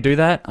 How do we do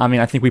that? I mean,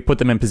 I think we put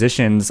them in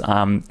positions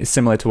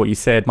similar to what you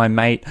said. My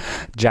mate,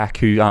 Jack,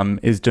 who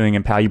is doing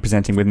Empower You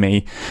presenting with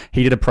me,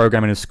 he did a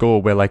program in his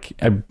school where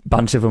a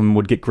bunch of them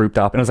would get grouped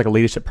up, and it was like a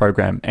leadership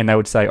program. And they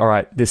would say, all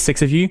right, there's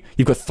 6 of you.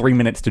 You've got 3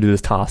 minutes to do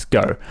this task.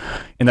 Go.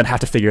 And they'd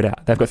have to figure it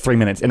out. They've got 3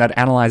 minutes. And they'd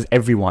analyze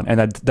everyone.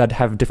 And they'd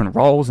have different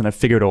roles, and they'd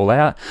figure it all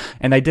out.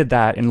 And they did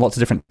that in lots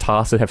of different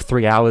tasks. They'd have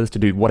 3 hours to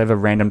do whatever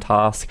random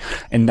task.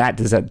 And that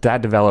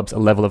develops a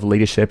level of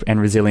leadership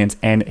and resilience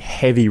and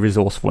heavy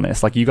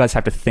resourcefulness. Like, you guys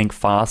have to think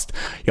fast.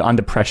 You're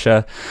under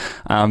pressure.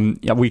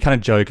 We kind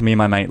of joke, me and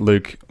my mate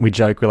Luke, we're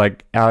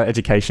like, our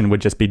education would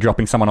just be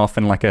dropping someone off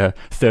in a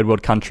third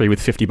world country with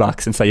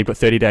 $50 and say you've got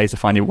 30 days to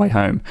find your way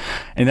home.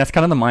 And that's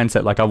kind of the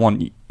mindset I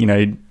want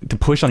to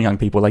push on young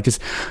people.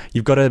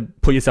 You've got to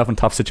put yourself in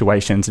tough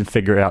situations and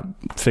figure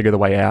the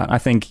way out. I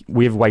think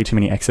we have way too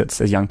many exits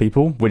as young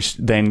people, which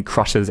then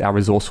crushes our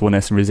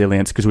resourcefulness and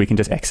resilience because we can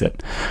just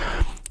exit.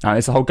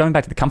 It's the whole going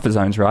back to the comfort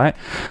zones, right?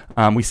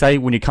 We say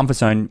when you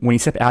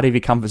step out of your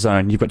comfort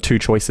zone, you've got 2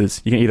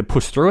 choices. You can either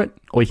push through it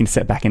or you can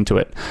step back into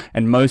it.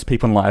 And most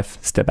people in life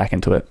step back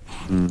into it.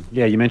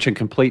 Yeah, you mentioned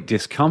complete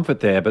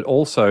discomfort there, but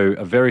also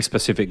a very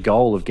specific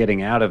goal of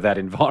getting out of that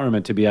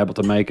environment to be able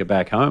to make it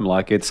back home.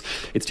 It's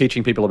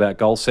teaching people about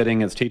goal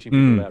setting. It's teaching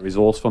people about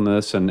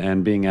resourcefulness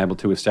and being able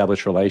to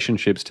establish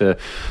relationships to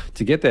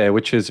get there,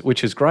 which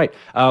is great.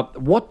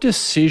 What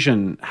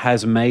decision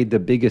has made the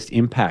biggest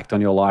impact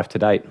on your life to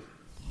date?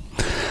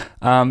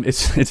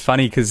 It's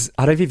funny because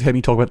I don't know if you've heard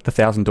me talk about the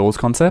 1,000 doors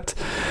concept,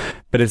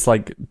 but it's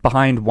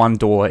behind one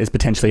door is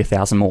potentially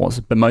 1,000 more.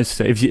 But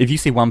if you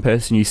see one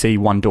person, you see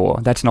one door.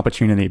 That's an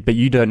opportunity, but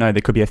you don't know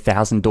there could be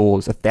 1,000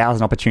 doors,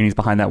 1,000 opportunities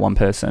behind that one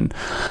person.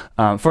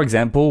 For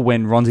example,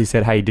 when Ronzi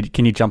said, "Hey,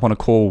 can you jump on a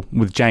call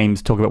with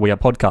James, talk about We Are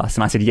Podcast?"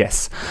 and I said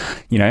yes.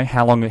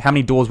 How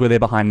many doors were there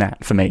behind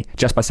that for me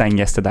just by saying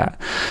yes to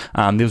that?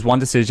 There was one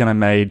decision I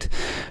made.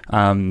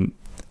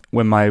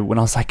 When I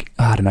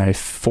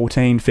was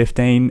 14,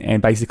 15,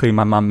 and basically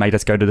my mum made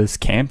us go to this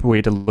camp where we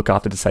had to look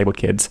after disabled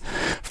kids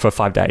for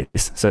 5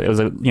 days. So it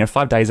was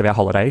 5 days of our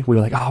holiday. We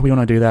were like, we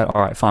want to do that.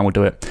 All right, fine, we'll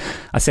do it.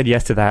 I said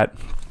yes to that.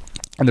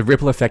 And the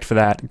ripple effect for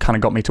that kind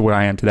of got me to where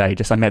I am today.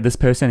 I met this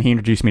person, he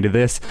introduced me to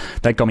this,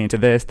 that got me into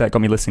this, that got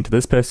me listening to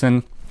this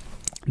person.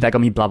 That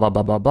got me blah, blah,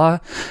 blah, blah, blah.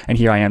 And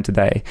here I am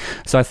today.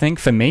 So I think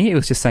for me, it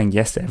was just saying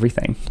yes to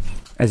everything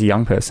as a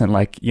young person.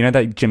 That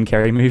Jim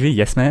Carrey movie,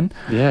 Yes Man?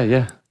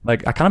 Yeah. I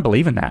kind of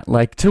believe in that,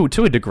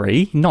 to a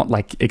degree, not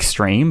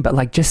extreme,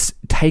 but just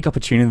take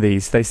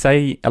opportunities. They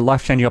say a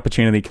life-changing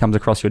opportunity comes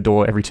across your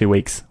door every 2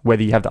 weeks,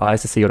 whether you have the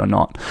eyes to see it or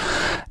not.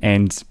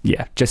 And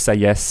yeah, just say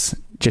yes.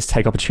 Just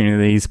take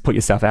opportunities, put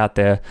yourself out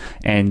there,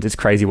 and it's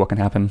crazy what can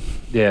happen.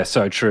 Yeah,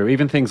 so true.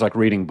 Even things like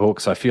reading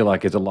books, I feel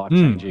like is a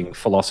life-changing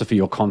philosophy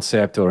or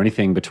concept or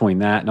anything between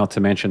that, not to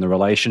mention the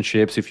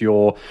relationships. If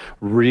you're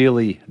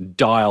really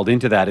dialed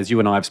into that, as you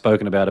and I have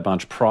spoken about a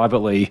bunch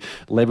privately,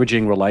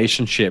 leveraging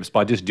relationships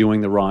by just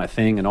doing the right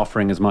thing and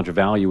offering as much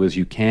value as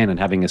you can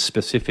and having a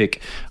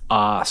specific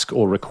ask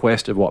or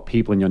request of what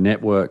people in your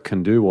network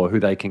can do or who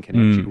they can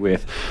connect you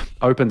with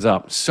opens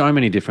up so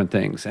many different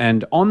things.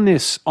 And on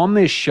this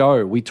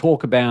show, we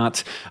talk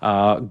about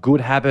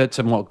good habits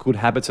and what good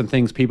habits and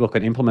things people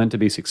can implement to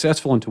be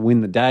successful and to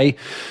win the day.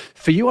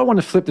 For you, I want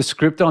to flip the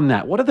script on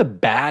that. What are the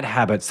bad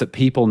habits that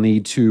people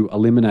need to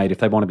eliminate if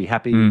they want to be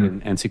happy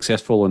and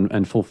successful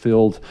and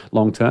fulfilled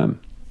long term?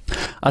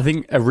 I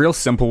think a real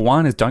simple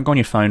one is don't go on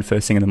your phone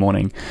first thing in the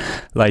morning.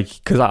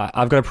 Because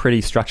I've got a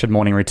pretty structured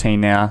morning routine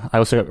now. I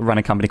also run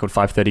a company called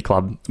 5:30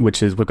 Club,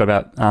 which is we've got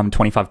about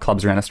 25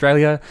 clubs around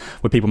Australia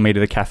where people meet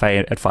at a cafe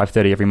at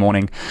 5:30 every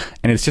morning.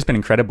 And it's just been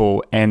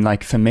incredible. And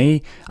for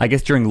me, I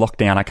guess during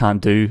lockdown, I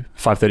can't do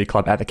 5:30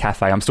 Club at the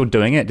cafe. I'm still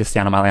doing it just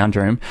down in my lounge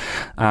room.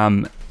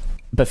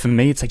 But for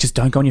me, it's like, just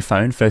don't go on your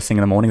phone first thing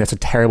in the morning. That's a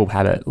terrible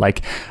habit.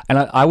 Like, and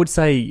I would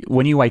say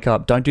when you wake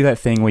up, don't do that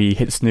thing where you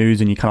hit snooze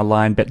and you kind of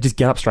lie in bed. Just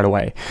get up straight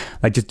away.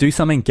 Like, just do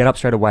something, get up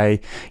straight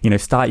away,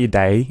 start your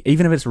day.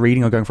 Even if it's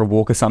reading or going for a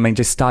walk or something,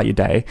 just start your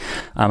day.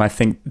 I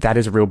think that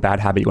is a real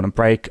bad habit you want to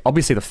break.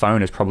 Obviously, the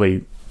phone is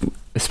probably,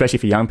 especially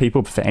for young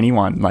people, but for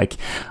anyone, like,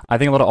 I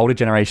think a lot of older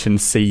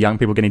generations see young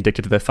people getting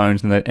addicted to their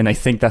phones and they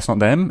think that's not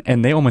them,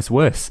 and they're almost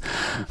worse.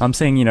 I'm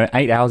seeing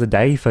 8 hours a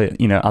day for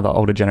other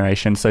older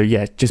generations. So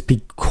yeah, just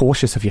be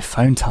cautious of your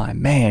phone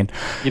time, man.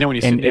 When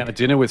you sit down at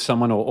dinner with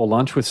someone or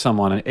lunch with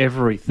someone, and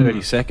every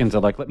 30 seconds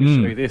they're like, let me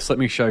show you this, let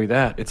me show you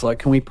that. It's like,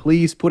 can we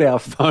please put our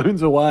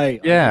phones away?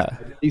 Yeah.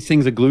 These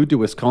things are glued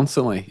to us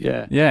constantly.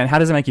 Yeah. Yeah. And how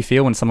does it make you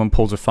feel when someone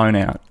pulls a phone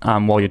out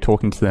while you're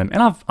talking to them?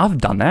 And I've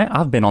done that.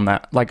 I've been on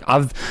that. Like,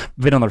 I've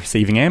been on the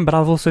receiving end, but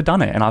I've also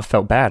done it and I've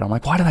felt bad. I'm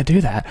like, why did I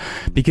do that?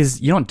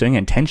 Because you're not doing it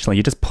intentionally.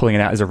 You're just pulling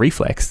it out as a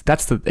reflex.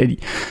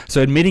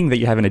 So admitting that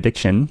you have an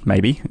addiction,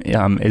 maybe,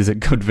 is a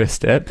good first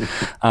step.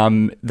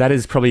 That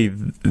is probably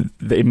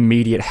the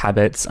immediate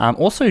habits.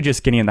 Also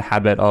just getting in the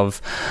habit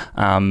of,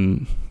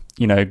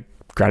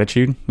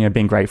 gratitude,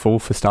 being grateful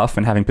for stuff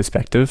and having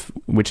perspective,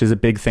 which is a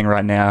big thing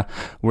right now.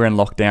 We're in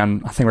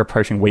lockdown. I think we're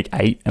approaching week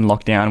 8 in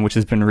lockdown, which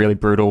has been really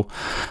brutal.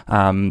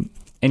 And,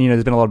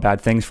 there's been a lot of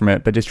bad things from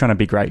it, but just trying to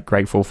be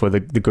grateful for the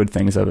good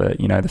things of it.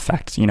 The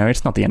fact,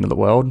 it's not the end of the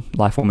world.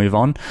 Life will move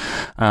on.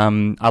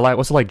 I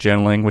also like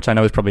journaling, which I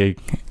know is probably...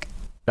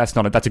 That's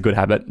a good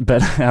habit,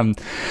 but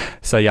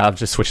so yeah, I've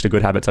just switched to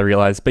good habits, I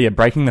realized. But yeah,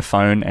 breaking the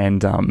phone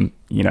and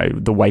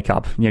the wake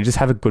up, just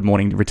have a good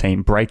morning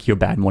routine. Break your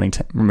bad morning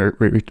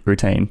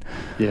routine.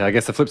 Yeah, I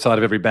guess the flip side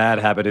of every bad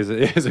habit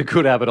is a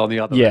good habit on the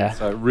other. Yeah. End.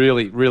 So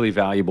really, really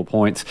valuable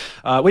points.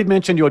 We've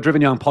mentioned your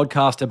Driven Young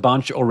podcast a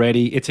bunch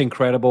already. It's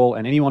incredible.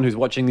 And anyone who's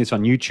watching this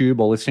on YouTube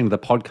or listening to the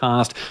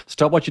podcast,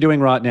 stop what you're doing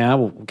right now.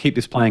 We'll keep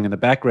this playing in the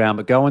background,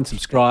 but go and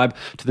subscribe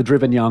to the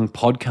Driven Young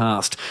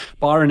podcast.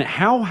 Byron,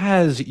 how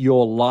has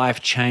your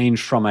life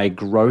changed from a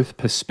growth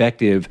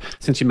perspective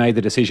since you made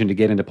the decision to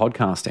get into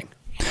podcasting?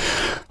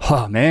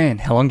 Oh man,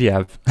 how long do you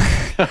have?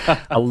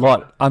 A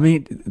lot. I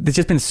mean, there's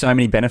just been so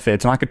many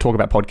benefits, and I could talk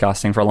about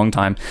podcasting for a long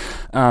time.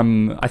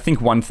 I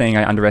think one thing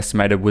I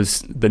underestimated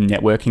was the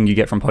networking you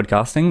get from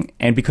podcasting,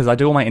 and because I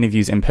do all my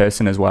interviews in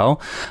person as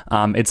well,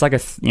 it's like a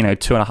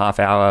 2.5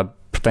 hour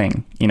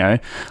thing. They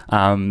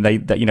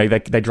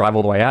drive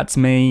all the way out to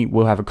me.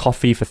 We'll have a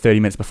coffee for 30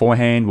 minutes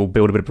beforehand. We'll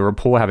build a bit of a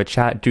rapport, have a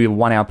chat, do a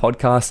 1 hour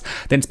podcast,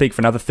 then speak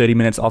for another 30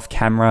 minutes off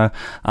camera,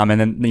 and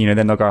then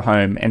they'll go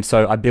home. And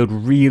so I build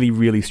really,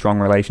 really strong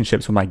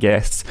relationships with my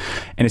guests,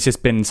 and it's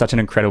just been such an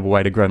incredible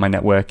way to grow my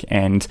network.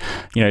 And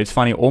it's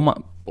funny, all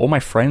my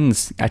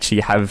friends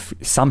actually have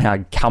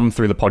somehow come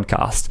through the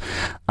podcast.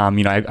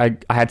 I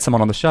had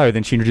someone on the show,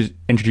 then she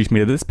introduced me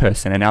to this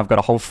person, and now I've got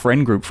a whole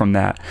friend group from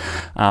that.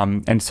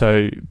 And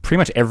so pretty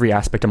much every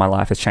aspect of my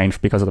life has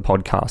changed because of the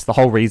podcast. The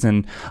whole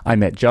reason I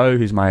met Joe,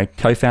 who's my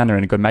co-founder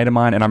and a good mate of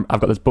mine, and I've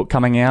got this book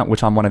coming out,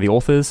 which I'm one of the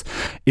authors,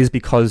 is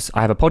because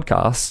I have a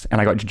podcast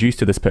and I got introduced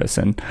to this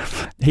person.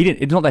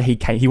 It's not that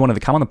he wanted to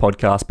come on the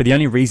podcast, but the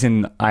only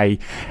reason I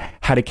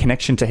had a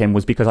connection to him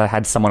was because I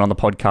had someone on the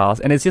podcast.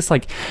 And it's just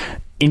like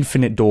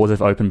infinite doors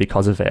have opened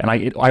because of it, and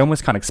I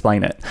almost can't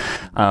explain it.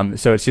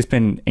 So it's just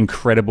been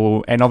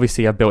incredible, and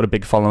obviously I've built a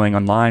big following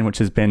online, which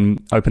has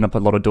been opened up a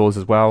lot of doors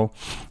as well.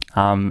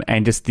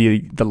 And just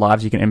the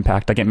lives you can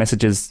impact. I get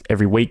messages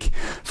every week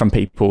from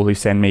people who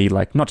send me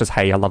like, not just,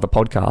 hey, I love the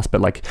podcast,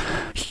 but like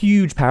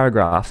huge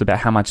paragraphs about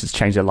how much it's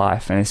changed their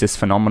life, and it's just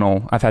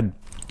phenomenal.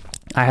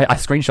 I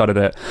screenshotted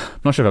it,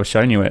 I'm not sure if I've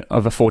shown you it,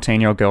 of a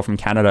 14-year-old girl from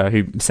Canada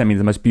who sent me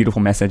the most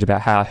beautiful message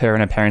about how her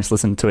and her parents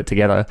listened to it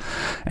together.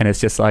 And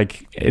it's just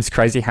like, it's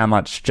crazy how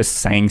much just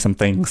saying some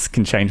things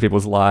can change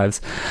people's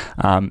lives.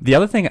 The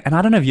other thing, and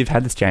I don't know if you've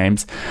had this,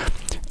 James,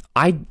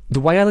 the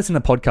way I listen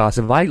to podcasts,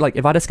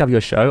 if I discover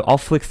your show, I'll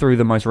flick through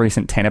the most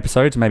recent 10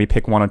 episodes, maybe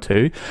pick 1 or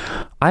 2.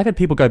 I've had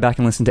people go back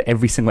and listen to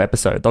every single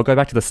episode. They'll go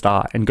back to the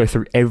start and go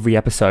through every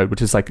episode,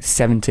 which is like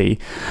 70.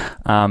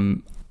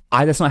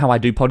 That's not how I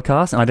do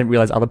podcasts, and I didn't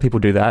realize other people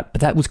do that,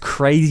 but that was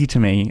crazy to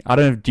me. I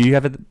don't know, do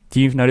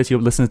you notice your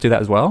listeners do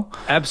that as well?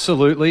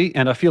 Absolutely,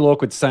 and I feel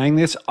awkward saying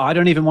this. I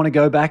don't even want to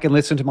go back and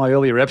listen to my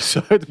earlier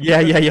episodes.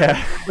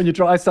 Yeah. When you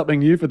try something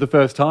new for the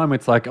first time,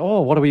 it's like,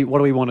 oh, what do we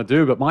want to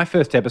do? But my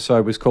first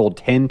episode was called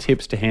 10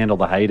 Tips to Handle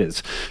the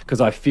Haters,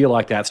 because I feel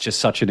like that's just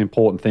such an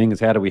important thing,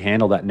 is how do we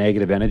handle that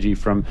negative energy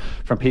from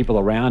people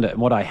around it? And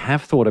what I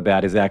have thought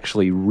about is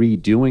actually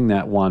redoing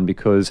that one,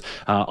 because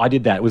I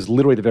did that. It was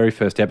literally the very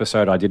first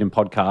episode I did in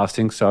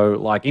podcasting. So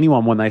like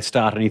anyone, when they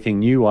start anything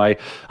new, I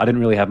didn't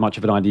really have much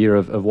of an idea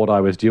of what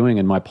I was doing,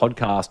 and my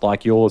podcast,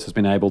 like yours, has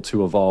been able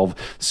to evolve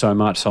so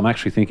much. So I'm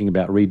actually thinking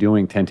about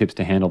redoing 10 Tips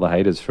to Handle the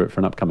Haters for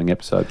an upcoming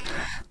episode.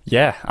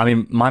 Yeah, I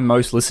mean, my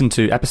most listened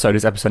to episode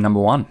is episode number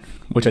 1,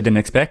 which I didn't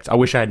expect. I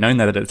wish I had known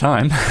that at the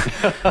time.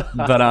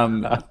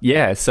 But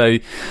yeah, so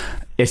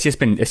it's just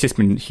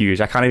been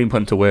huge. I can't even put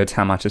into words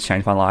how much it's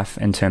changed my life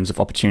in terms of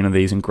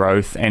opportunities and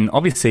growth. And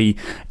obviously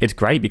it's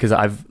great because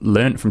I've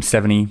learned from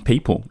 70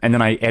 people, and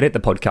then I edit the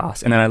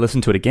podcast and then I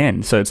listen to it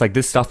again. So it's like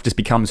this stuff just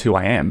becomes who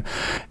I am.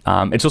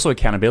 It's also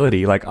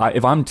accountability. Like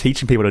if I'm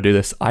teaching people to do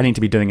this, I need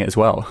to be doing it as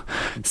well.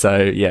 So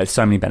yeah,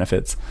 so many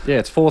benefits. Yeah,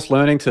 it's forced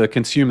learning to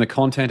consume the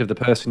content of the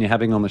person you're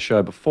having on the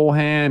show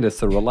beforehand. It's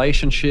the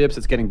relationships.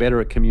 It's getting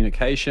better at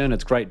communication.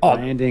 It's great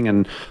branding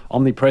and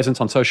omnipresence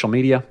on social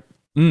media.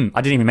 I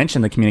didn't even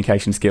mention the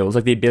communication skills,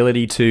 like the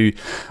ability to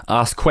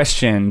ask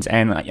questions.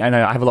 And I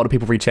know I have a lot of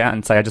people reach out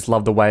and say, I just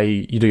love the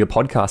way you do your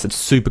podcast. It's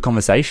super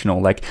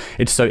conversational. Like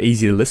it's so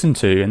easy to listen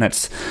to. And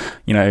that's,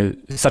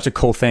 such a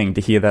cool thing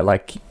to hear that,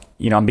 like,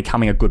 I'm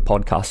becoming a good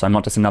podcaster. I'm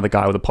not just another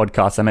guy with a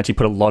podcast. I'm actually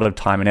put a lot of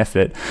time and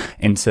effort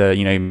into,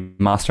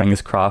 mastering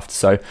this craft.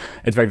 So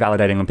it's very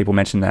validating when people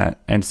mention that.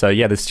 And so,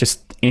 yeah, there's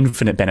just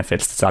infinite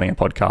benefits to starting a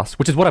podcast,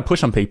 which is what I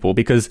push on people,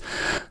 because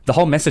the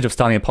whole message of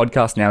starting a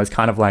podcast now is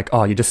kind of like,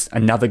 oh, you're just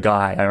another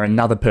guy or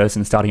another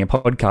person starting a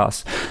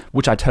podcast,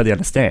 which I totally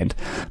understand.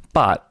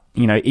 But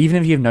even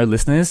if you have no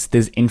listeners,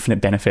 there's infinite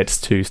benefits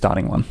to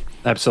starting one.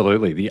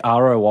 Absolutely. The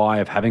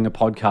ROI of having a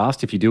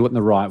podcast, if you do it in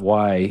the right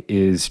way,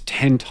 is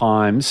 10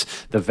 times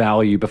the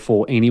value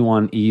before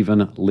anyone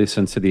even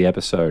listens to the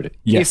episode.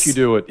 Yes.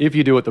 If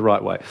you do it the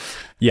right way.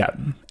 Yeah.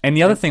 And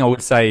the other thing I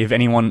would say, if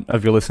any one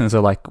of your listeners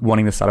are like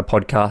wanting to start a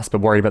podcast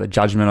but worried about the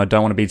judgment, or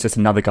don't want to be just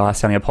another guy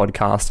starting a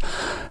podcast,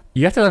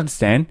 you have to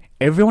understand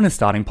everyone is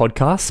starting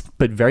podcasts,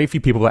 but very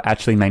few people are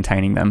actually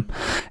maintaining them.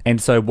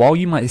 And so while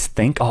you might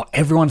think, oh,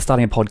 everyone's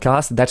starting a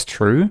podcast, that's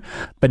true,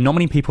 but not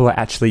many people are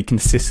actually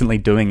consistently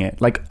doing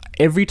it. Like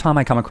every time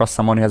I come across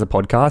someone who has a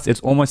podcast, it's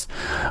almost,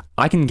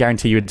 I can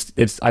guarantee you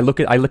I look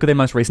at their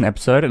most recent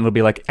episode and it'll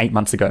be like 8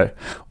 months ago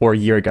or a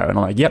year ago. And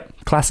I'm like, yep,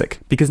 classic,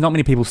 because not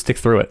many people stick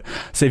through it.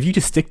 So if you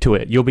just stick to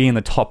it, you'll be in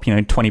the top,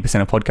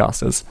 20% of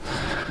podcasters.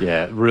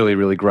 Yeah, really,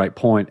 really great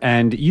point.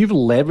 And you've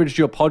leveraged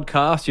your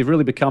podcast. You've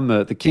really become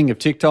the king of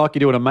TikTok. You're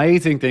doing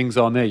amazing things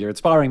on there. You're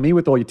inspiring me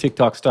with all your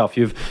TikTok stuff.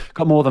 You've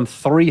got more than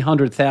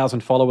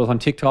 300,000 followers on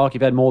TikTok.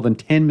 You've had more than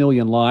 10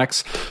 million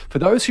likes. For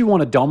those who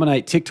want to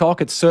dominate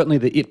TikTok, it's certainly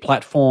the it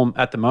platform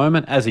at the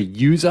moment. As a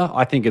user,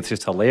 I think it's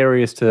just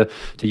hilarious to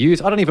use.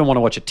 I don't even want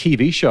to watch a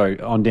TV show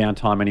on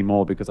downtime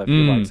anymore because I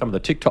feel like some of the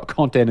TikTok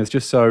content is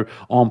just so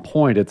on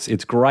point.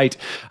 It's great.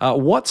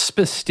 What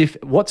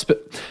specific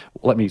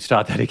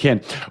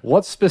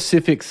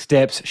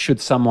steps should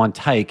someone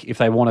take if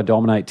they want to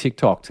dominate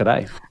TikTok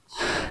today?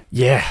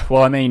 Yeah,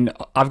 well, I mean,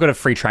 I've got a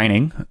free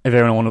training. If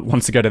everyone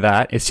wants to go to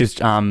that, it's just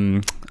you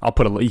can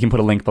put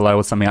a link below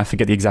or something. I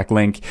forget the exact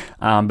link,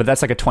 but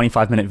that's like a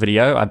 25-minute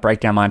video. I break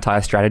down my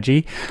entire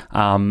strategy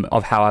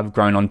of how I've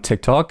grown on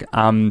TikTok.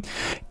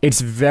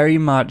 It's very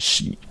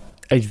much.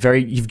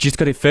 You've just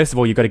got to, first of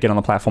all, you've got to get on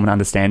the platform and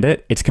understand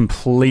it. It's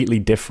completely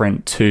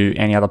different to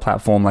any other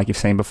platform like you've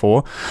seen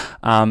before.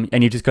 And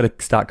you've just got to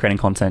start creating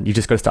content. You've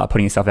just got to start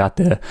putting yourself out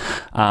there.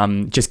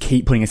 Just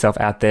keep putting yourself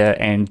out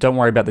there and don't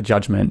worry about the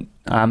judgment.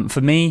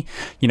 For me,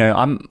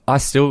 I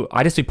just do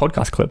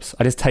podcast clips.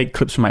 I just take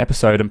clips from my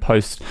episode and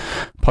post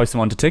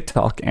them onto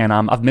TikTok. And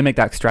I've mimicked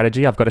that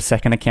strategy. I've got a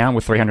second account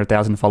with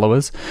 300,000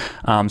 followers.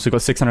 So we've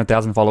got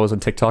 600,000 followers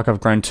on TikTok. I've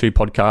grown 2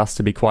 podcasts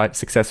to be quite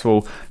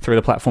successful through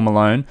the platform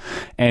alone.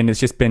 And it's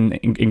just been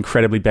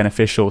incredibly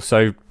beneficial.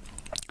 So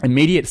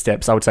immediate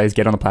steps, I would say, is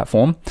get on the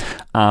platform.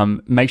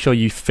 Make sure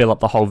you fill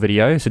up the whole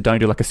video. So don't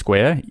do like a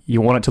square. You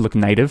want it to look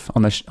native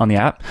on the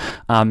app.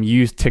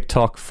 Use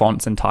TikTok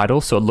fonts and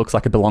titles so it looks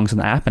like it belongs in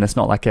the app and it's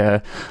not like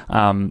an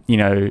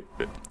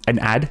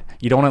ad.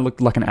 You don't want to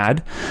look like an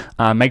ad.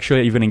 Make sure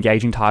that you've an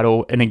engaging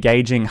title, an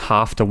engaging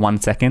half to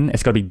 1 second.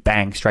 It's got to be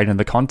bang straight into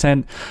the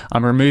content.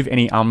 Remove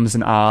any ums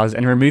and ahs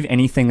and remove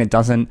anything that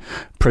doesn't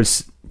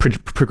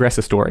progress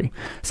a story.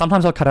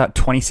 Sometimes I'll cut out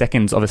 20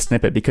 seconds of a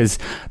snippet because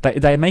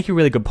they make a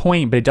really good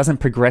point, but it doesn't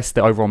progress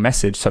the overall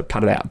message, so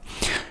cut it out.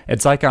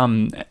 It's like,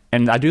 and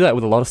I do that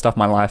with a lot of stuff in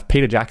my life.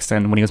 Peter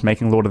Jackson, when he was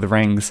making Lord of the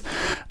Rings,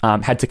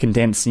 had to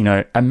condense,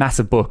 a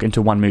massive book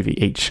into one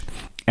movie each.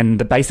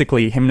 And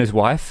basically, him and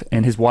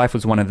his wife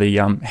was one of the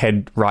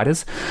head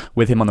writers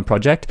with him on the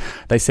project.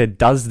 They said,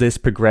 does this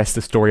progress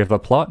the story of the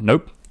plot?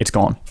 Nope, it's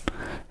gone.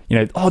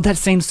 Oh, that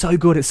scene's so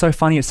good, it's so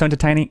funny, it's so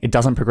entertaining. It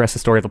doesn't progress the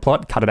story of the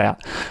plot, cut it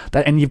out.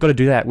 And you've got to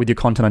do that with your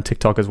content on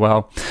TikTok as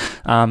well.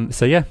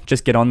 So yeah,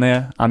 just get on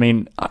there. I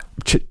mean,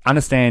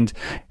 understand,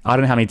 I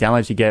don't know how many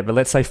downloads you get, but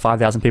let's say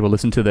 5,000 people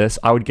listen to this.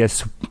 I would guess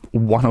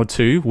 1 or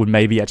 2 would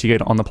maybe actually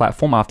get on the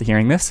platform after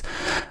hearing this.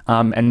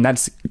 And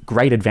that's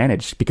great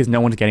advantage because no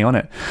one's getting on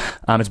it.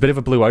 It's a bit of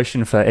a blue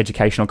ocean for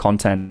educational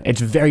content.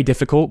 It's very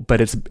difficult,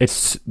 but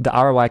it's the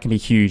ROI can be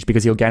huge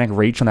because the organic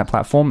reach on that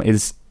platform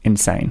is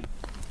insane.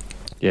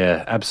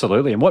 Yeah,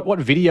 absolutely. And what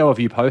video have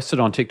you posted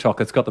on TikTok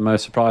that's got the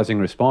most surprising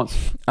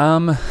response?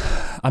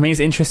 I I mean, it's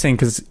interesting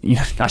because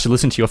I should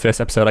listen to your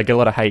first episode. I get a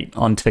lot of hate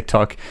on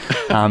TikTok,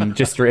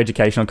 just through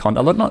educational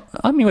content.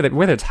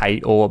 Whether it's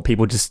hate or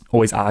people just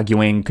always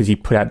arguing because you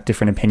put out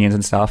different opinions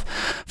and stuff.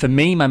 For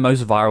me, my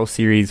most viral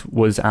series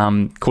was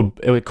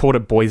called a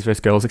Boys vs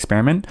Girls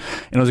Experiment,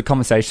 and it was a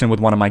conversation with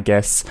one of my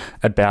guests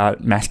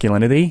about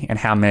masculinity and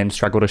how men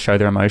struggle to show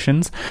their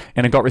emotions,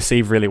 and it got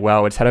received really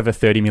well. It's had over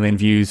 30 million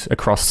views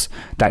across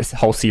that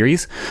whole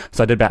series.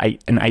 So I did about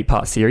an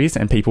 8-part series,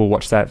 and people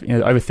watched that.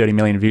 Over 30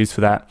 million views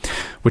for that,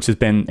 which has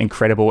been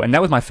incredible. And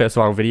that was my first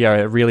viral video.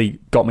 It really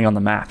got me on the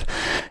map.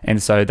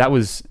 And so it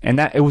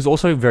was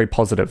also very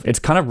positive. It's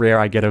kind of rare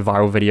I get a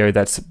viral video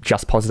that's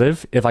just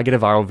positive. If I get a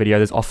viral video,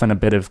 there's often a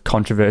bit of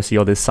controversy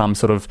or there's some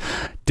sort of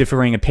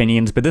differing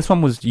opinions, but this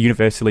one was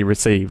universally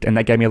received, and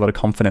that gave me a lot of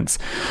confidence.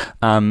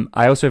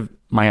 I also have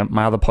my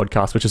other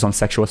podcast, which is on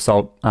sexual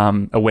assault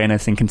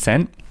awareness and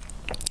consent.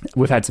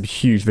 We've had some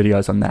huge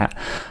videos on that.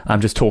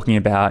 Just talking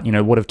about,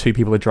 what if two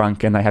people are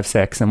drunk and they have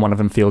sex and one of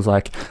them feels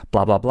like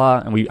blah, blah, blah.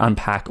 And we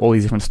unpack all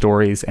these different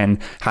stories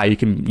and how you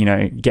can,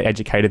 get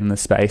educated in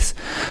this space.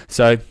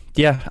 So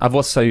yeah, I've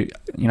also,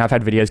 I've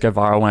had videos go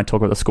viral when I talk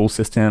about the school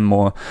system,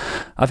 or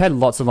I've had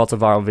lots and lots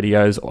of viral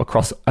videos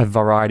across a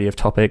variety of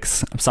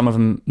topics. Some of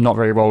them not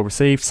very well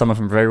received, some of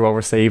them very well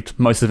received,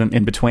 most of them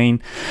in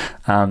between.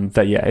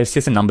 But yeah, it's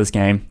just a numbers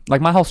game. Like,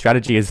 my whole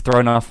strategy is throw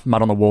enough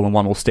mud on the wall and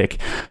one will stick.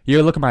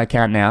 You look at my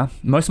account now,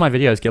 most of my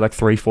videos get like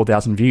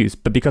 3,000-4,000 views,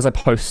 but because I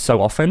post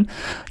so often,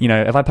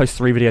 if I post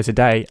 3 videos a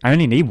day, I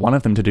only need one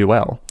of them to do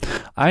well.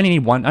 I only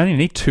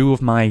need 2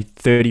 of my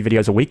 30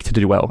 videos a week to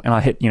do well, and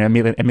I hit,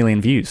 a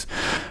million views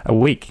a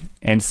week.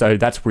 And so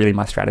that's really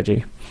my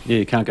strategy. Yeah,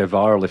 you can't go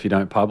viral if you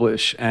don't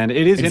publish. And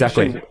it is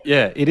interesting.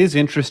 Yeah, it is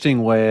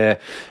interesting where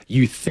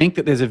you think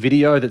that there's a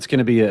video that's going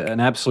to be an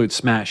absolute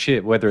smash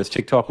hit, whether it's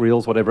TikTok,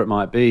 Reels, whatever it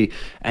might be,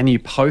 and you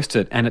post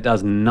it and it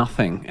does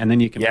nothing. And then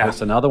you can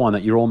post another one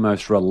that you're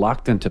almost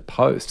reluctant to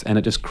post, and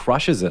it just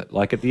crushes it.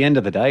 Like, at the end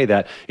of the day,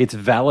 that it's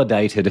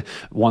validated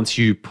once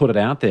you put it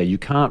out there. You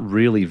can't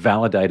really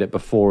validate it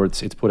before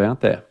it's put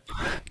out there.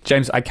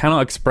 James, I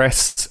cannot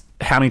express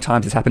how many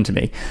times it's happened to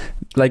me.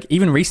 Like,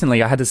 even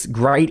recently, I had this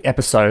great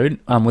episode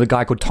with a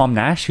guy called Tom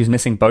Nash, who's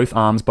missing both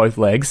arms, both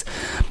legs.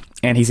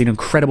 And he's an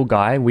incredible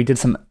guy. I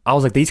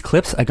was like, these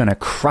clips are going to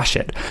crush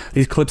it.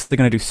 These clips are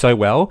going to do so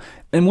well.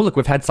 And well, look,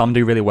 we've had some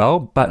do really well,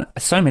 but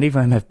so many of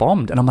them have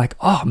bombed. And I'm like,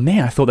 oh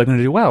man, I thought they're going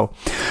to do well.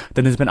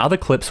 Then there's been other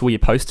clips where you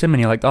post them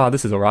and you're like, oh,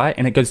 this is all right.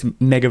 And it goes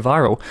mega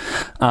viral.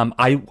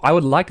 I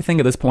would like to think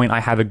at this point I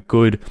have a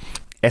good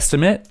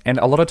estimate, and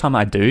a lot of time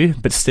I do,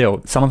 but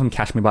still, some of them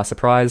catch me by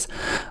surprise.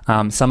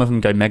 Some of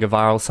them go mega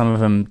viral, some of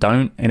them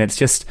don't. And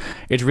it's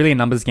really a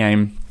numbers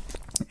game.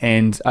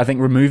 And I think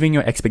removing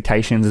your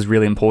expectations is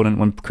really important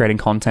when creating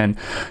content.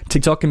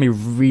 TikTok can be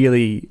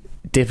really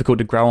difficult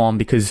to grow on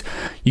because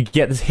you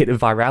get this hit of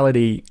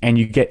virality and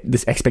you get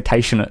this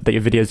expectation that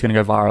your video is going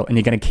to go viral and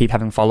you're going to keep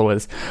having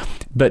followers.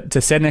 But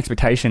to set an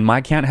expectation, my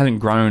account hasn't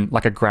grown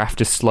like a graph,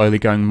 just slowly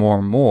going more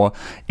and more.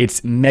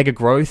 It's mega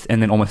growth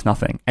and then almost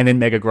nothing, and then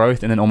mega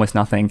growth and then almost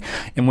nothing.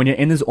 And when you're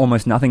in this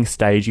almost nothing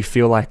stage, you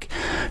feel like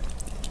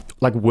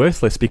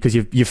worthless because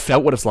you've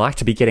felt what it's like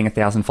to be getting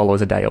 1,000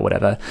 followers a day or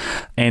whatever.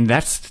 And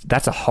that's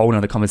a whole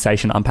nother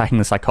conversation, unpacking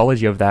the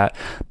psychology of that.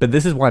 But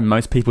this is why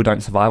most people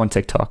don't survive on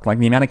TikTok. Like,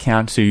 the amount of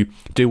accounts who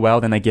do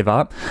well, then they give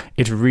up.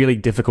 It's really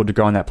difficult to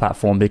grow on that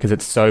platform because it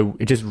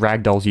just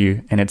ragdolls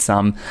you, and it's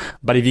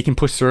but if you can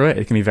push through it,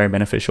 it can be very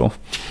beneficial.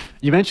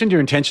 You mentioned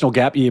your intentional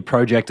gap year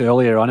project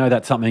earlier. I know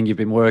that's something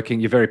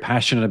you're very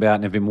passionate about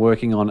and have been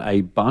working on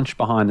a bunch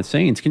behind the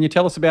scenes. Can you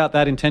tell us about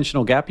that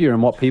intentional gap year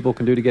and what people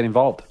can do to get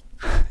involved?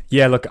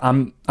 Yeah, look,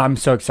 I'm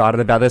so excited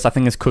about this. I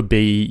think this could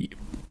be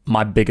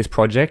my biggest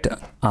project.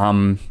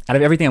 Out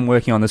of everything I'm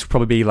working on, this will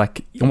probably be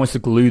like almost the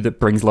glue that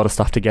brings a lot of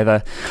stuff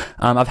together.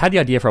 I've had the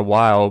idea for a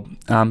while,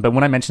 but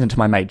when I mentioned it to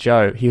my mate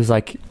Joe, he was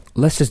like,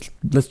 let's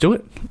do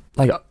it.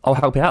 Like, I'll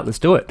help out, let's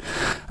do it.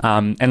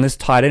 And let's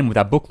tie it in with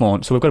our book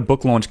launch. So we've got a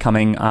book launch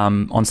coming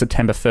on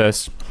September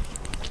 1st.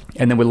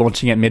 And then we're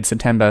launching it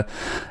mid-September.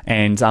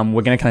 And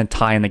we're going to kind of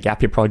tie in the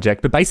gap year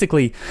project. But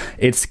basically,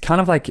 it's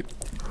kind of like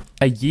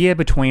a year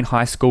between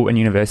high school and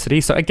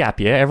university. So a gap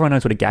year, everyone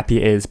knows what a gap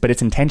year is, but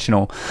it's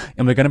intentional.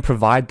 And we're going to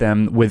provide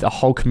them with a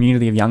whole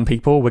community of young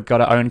people. We've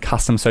got our own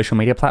custom social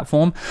media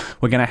platform.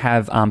 We're going to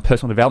have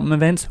personal development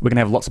events. We're going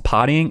to have lots of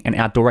partying and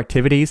outdoor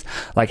activities,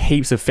 like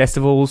heaps of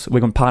festivals.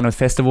 We're going to partner with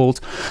festivals.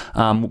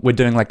 We're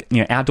doing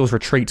outdoors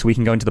retreats. We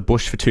can go into the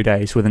bush for 2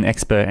 days with an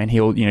expert, and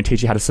he'll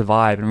teach you how to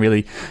survive and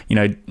really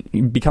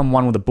become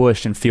one with the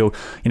bush and feel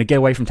get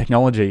away from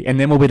technology. And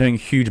then we'll be doing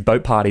huge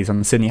boat parties on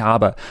the Sydney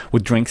Harbour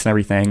with drinks and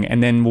everything.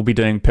 And then we'll be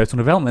doing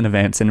personal development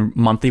events and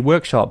monthly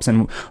workshops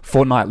and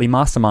fortnightly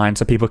masterminds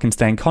so people can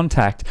stay in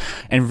contact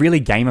and really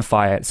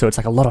gamify it. So it's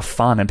like a lot of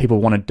fun and people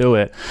want to do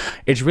it.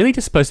 It's really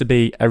just supposed to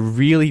be a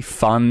really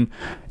fun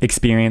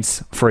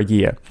experience for a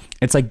year.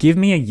 It's like, give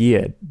me a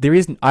year.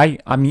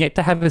 I'm yet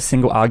to have a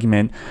single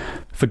argument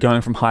for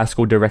going from high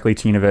school directly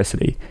to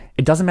university.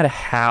 It doesn't matter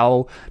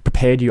how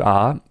prepared you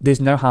are.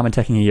 There's no harm in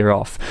taking a year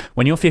off.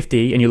 When you're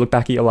 50 and you look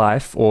back at your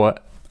life, or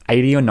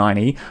 80 or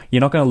 90,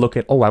 you're not going to look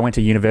at, oh, I went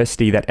to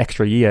university that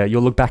extra year.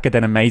 You'll look back at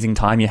that amazing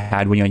time you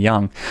had when you're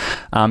young.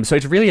 So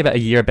it's really about a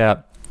year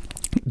about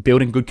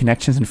building good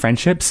connections and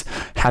friendships,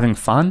 having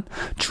fun,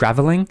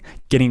 traveling,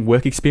 getting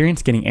work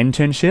experience, getting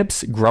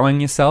internships,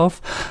 growing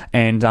yourself.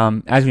 And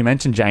as we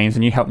mentioned, James,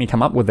 and you helped me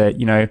come up with it,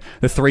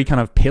 the three kind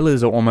of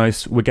pillars are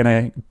almost, we're going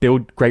to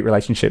build great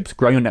relationships,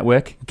 grow your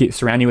network,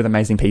 surround you with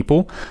amazing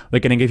people. We're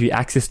going to give you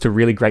access to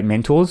really great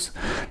mentors,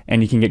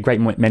 and you can get great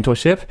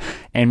mentorship.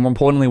 And more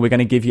importantly, we're going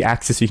to give you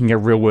access so you can get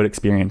real world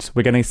experience.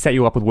 We're going to set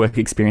you up with work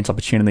experience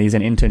opportunities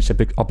and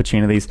internship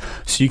opportunities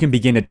so you can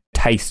begin to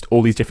taste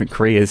all these different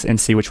careers and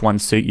see which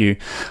ones suit you.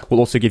 We'll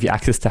also give you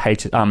access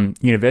to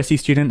university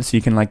students so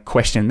you can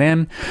question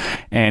them.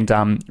 And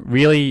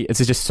really,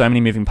 it's just so many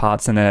moving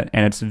parts in it,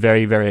 and it's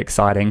very, very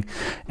exciting.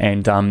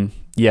 And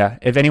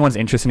if anyone's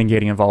interested in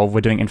getting involved, we're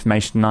doing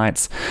information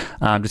nights.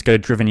 Just go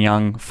to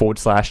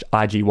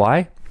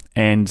drivenyoung.com/IGY.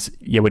 And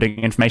we're doing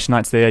information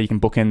nights there. You can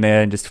book in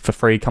there and just for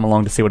free come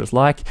along to see what it's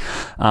like.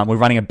 We're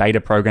running a beta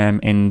program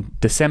in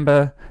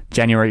December,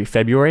 January,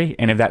 February,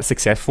 and if that's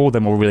successful,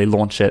 then we'll really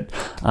launch it,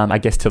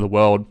 to the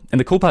world. And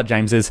the cool part,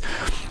 James, is,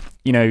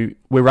 we're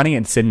running it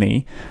in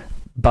Sydney,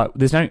 but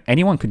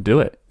anyone could do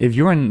it. If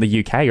you're in the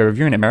UK or if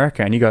you're in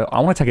America and you go,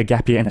 I want to take a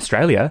gap year in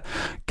Australia,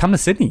 come to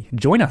Sydney,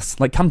 join us,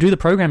 come do the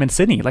program in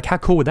Sydney. How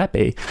cool would that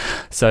be?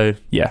 So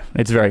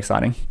it's very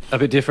exciting. A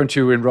bit different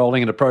to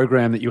enrolling in a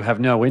program that you have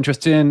no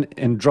interest in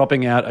and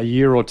dropping out a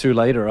year or two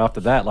later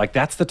after that.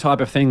 That's the type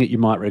of thing that you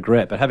might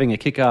regret. But having a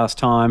kick-ass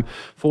time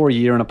for a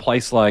year in a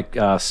place like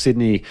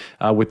Sydney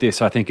with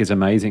this, I think, is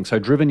amazing. So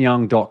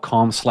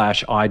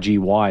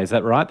drivenyoung.com/IGY, is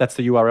that right? That's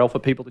the URL for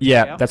people to check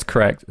out? Yeah, that's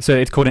correct. So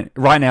it's called,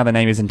 right now the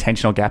name is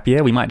Intentional Gap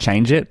Year. We might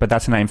change it, but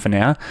that's the name for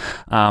now.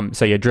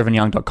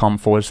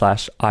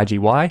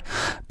 drivenyoung.com/IGY.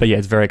 But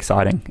it's very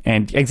exciting.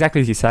 And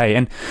exactly as you say,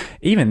 and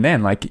even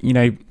then,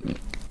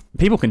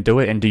 people can do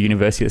it and do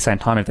university at the same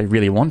time if they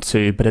really want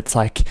to, but it's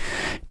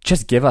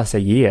just give us a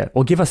year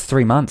or give us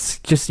 3 months.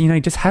 Just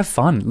have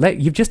fun.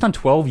 You've just done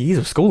 12 years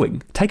of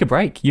schooling. Take a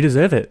break. You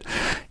deserve it.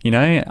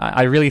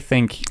 I really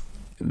think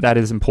that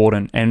is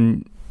important.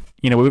 And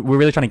we're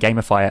really trying to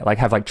gamify it,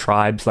 have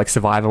tribes,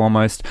 Survivor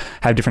almost,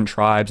 have different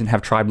tribes and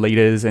have tribe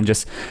leaders and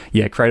just,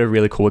 create a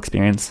really cool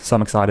experience. So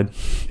I'm excited.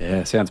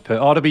 Yeah, sounds perfect.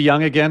 Oh, to be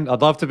young again,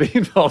 I'd love to be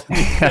involved in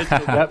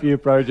the Gap Year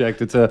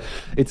project. It's a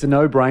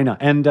no-brainer.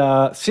 And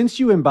since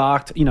you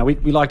embarked,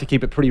 we like to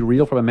keep it pretty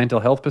real from a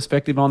mental health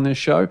perspective on this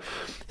show.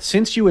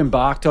 Since you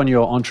embarked on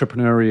your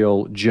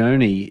entrepreneurial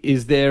journey,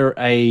 is there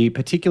a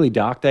particularly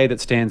dark day that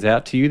stands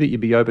out to you that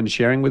you'd be open to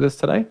sharing with us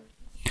today?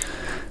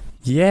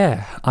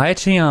 Yeah, I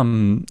actually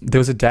there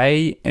was a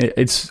day. It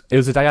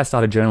was the day I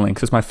started journaling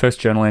because it was my first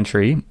journal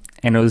entry,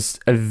 and it was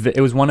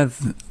one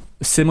of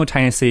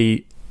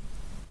simultaneously.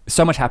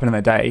 So much happened in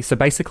that day. So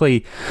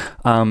basically,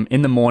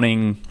 in the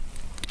morning,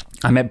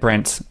 I met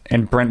Brent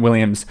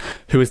Williams,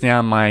 who is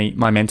now my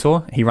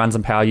mentor. He runs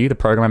Empower You, the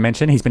program I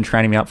mentioned. He's been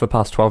training me up for the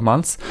past 12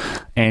 months.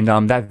 And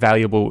that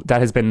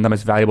has been the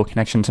most valuable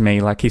connection to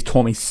me. He's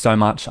taught me so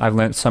much. I've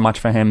learned so much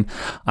from him.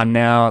 I'm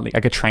now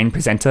a trained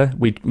presenter.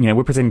 We're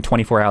presenting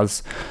 24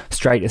 hours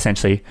straight,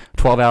 essentially.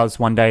 12 hours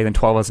one day, then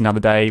 12 hours another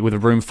day with a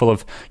room full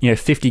of,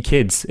 50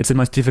 kids. It's the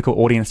most difficult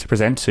audience to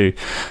present to.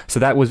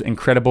 So that was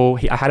incredible.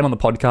 I had him on the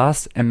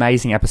podcast.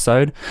 Amazing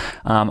episode.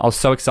 I was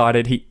so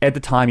excited. At the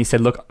time, he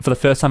said, look, for the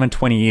first time in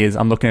 20 years,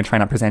 I'm looking to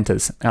train up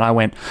presenters. And I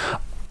went,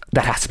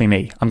 that has to be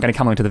me. I'm going to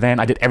come into the van.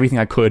 I did everything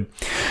I could.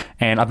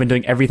 And I've been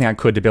doing everything I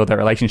could to build that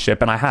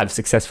relationship. And I have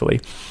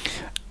successfully.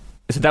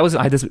 So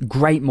I had this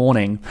great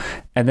morning.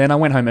 And then I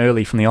went home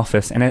early from the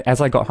office. And as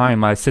I got home,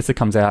 my sister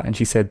comes out and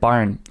she said,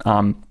 Byron,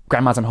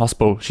 grandma's in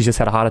hospital. She's just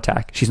had a heart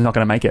attack. She's not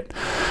going to make it.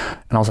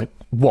 And I was like,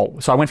 whoa.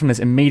 So I went from this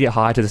immediate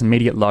high to this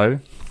immediate low.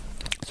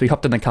 So we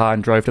hopped in the car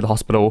and drove to the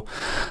hospital.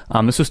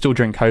 This was still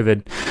during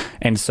COVID.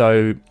 And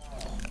so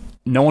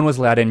no one was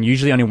allowed in.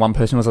 Usually only one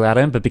person was allowed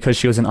in, but because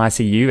she was in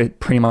ICU,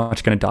 pretty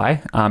much going to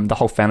die, the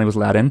whole family was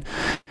allowed in. And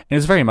it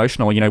was very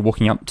emotional,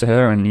 walking up to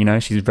her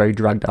and, she's very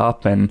drugged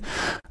up and,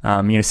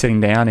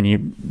 sitting down and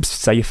you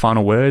say your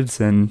final words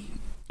and,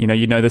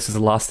 this is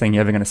the last thing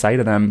you're ever going to say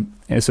to them.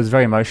 And so it was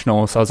very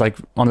emotional. So I was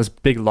on this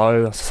big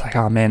low. I was just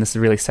oh man, this is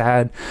really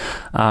sad.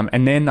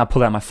 And then I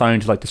pulled out my phone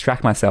to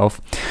distract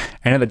myself.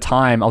 And at the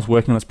time I was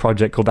working on this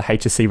project called the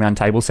HSC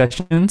Roundtable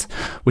Sessions,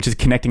 which is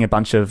connecting a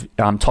bunch of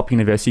top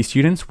university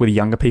students with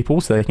younger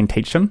people so they can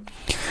teach them.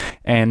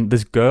 And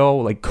this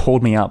girl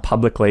called me out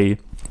publicly.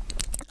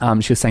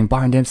 She was saying,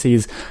 Byron Dempsey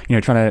is,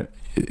 trying to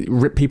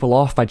rip people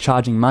off by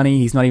charging money.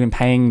 He's not even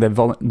paying the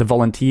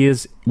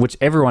volunteers, which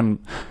everyone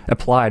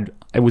applied.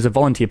 It was a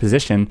volunteer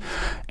position,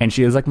 and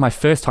she was my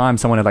first time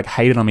someone had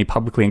hated on me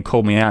publicly and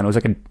called me out. And it was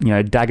a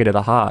dagger to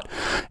the heart,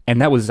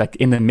 and that was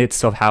in the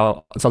midst of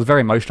so I was very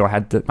emotional. I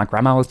had my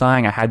grandma was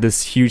dying. I had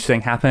this huge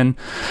thing happen,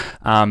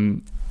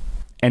 and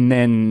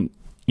then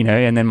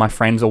and then my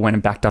friends all went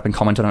and backed up and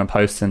commented on a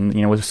post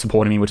and was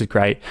supporting me, which is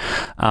great.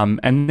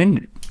 And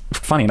then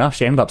funny enough,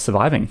 she ended up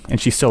surviving, and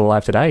she's still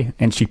alive today,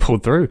 and she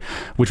pulled through,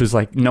 which was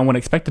like no one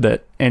expected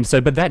it. And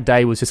so, but that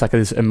day was just like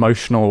this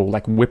emotional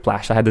like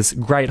whiplash. I had this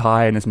great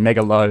high and this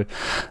mega low,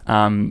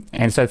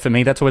 and so for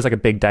me, that's always like a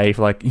big day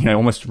for like, you know,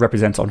 almost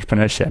represents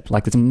entrepreneurship,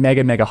 like this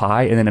mega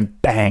high and then a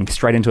bang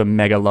straight into a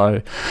mega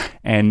low.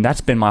 And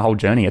that's been my whole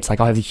journey. It's like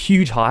I have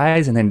huge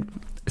highs and then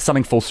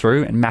something falls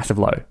through and massive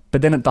low,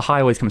 but then the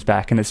high always comes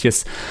back, and it's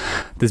just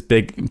this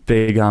big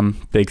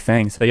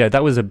thing. So yeah,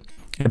 that was a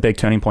big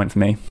turning point for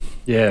me.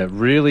 Yeah,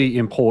 really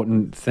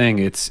important thing.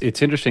 It's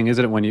interesting,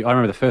 isn't it? I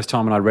remember the first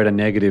time when I read a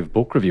negative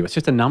book review. It's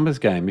just a numbers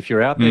game. If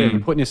you're out there, you're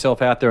putting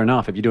yourself out there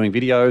enough. If you're doing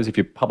videos, if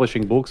you're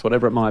publishing books,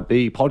 whatever it might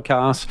be,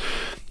 podcasts,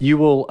 you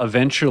will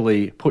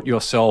eventually put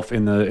yourself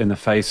in the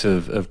face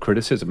of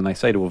criticism. And they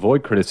say to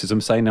avoid criticism,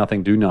 say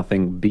nothing, do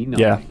nothing, be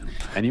nothing. Yeah.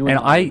 And you and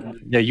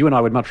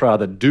I would much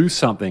rather do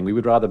something. We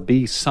would rather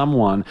be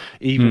someone,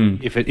 even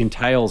if it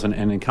entails and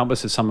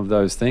encompasses some of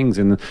those things.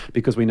 And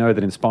because we know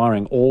that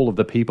inspiring all of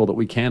the people that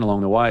we can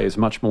along the way is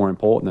much more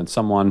important than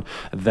someone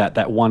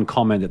that one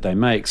comment that they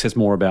make says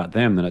more about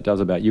them than it does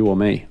about you or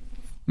me.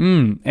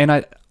 And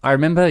I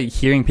remember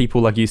hearing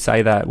people like you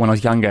say that when I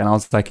was younger, and I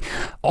was like,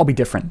 I'll be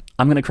different.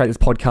 I'm going to create this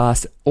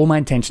podcast. All my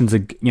intentions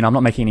are, you know, I'm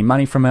not making any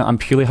money from it. I'm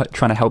purely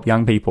trying to help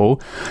young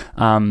people.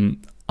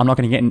 I'm not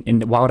going to get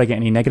in. Why would I get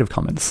any negative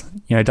comments?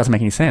 You know, it doesn't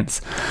make any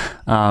sense.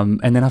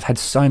 And then I've had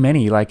so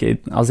many, like I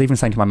was even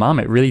saying to my mum,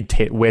 it really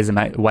wears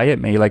away at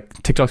me.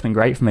 Like TikTok's been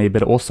great for me,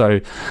 but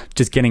also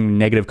just getting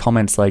negative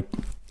comments like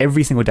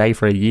every single day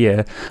for a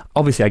year.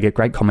 Obviously I get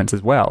great comments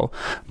as well,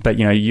 but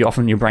you know,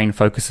 your brain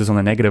focuses on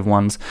the negative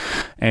ones.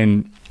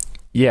 And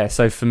yeah,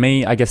 so for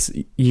me, I guess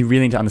you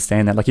really need to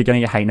understand that, like, you're going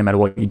to get hate no matter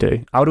what you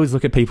do. I would always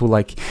look at people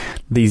like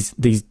these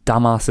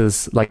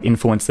dumbasses, like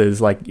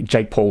influencers, like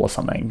Jake Paul or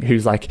something,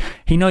 who's like,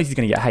 he knows he's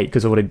going to get hate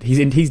because of what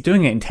he's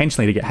doing it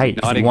intentionally to get hate.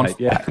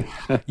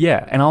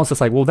 Yeah. And I was just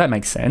like, well, that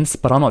makes sense,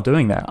 but I'm not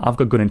doing that. I've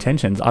got good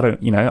intentions. I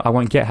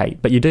won't get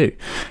hate, but you do.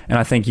 And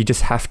I think you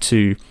just have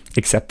to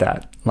accept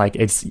that. Like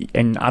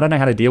and I don't know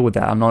how to deal with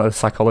that. I'm not a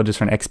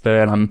psychologist or an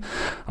expert.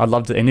 I'd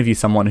love to interview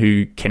someone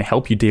who can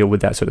help you deal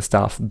with that sort of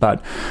stuff.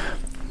 But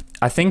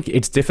I think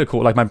it's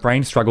difficult. Like my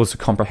brain struggles to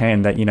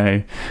comprehend that, you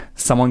know,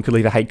 someone could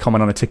leave a hate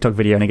comment on a TikTok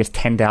video and it gets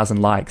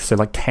 10,000 likes. So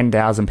like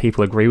 10,000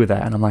 people agree with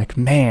that. And I'm like,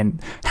 man,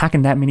 how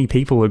can that many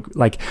people,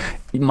 like,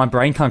 my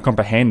brain can't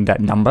comprehend that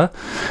number.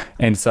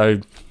 And so,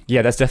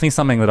 yeah, that's definitely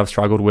something that I've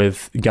struggled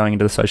with going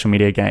into the social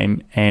media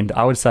game. And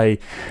I would say,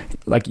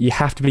 like, you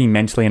have to be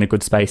mentally in a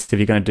good space if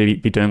you're going to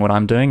be doing what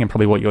I'm doing and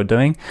probably what you're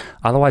doing.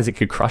 Otherwise, it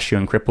could crush you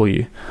and cripple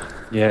you.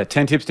 Yeah,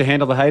 10 tips to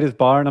handle the haters,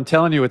 Byron. I'm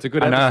telling you, it's a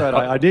good episode.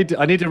 I need to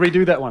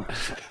redo that one.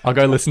 I'll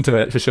go listen to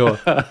it for sure.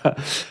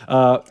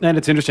 And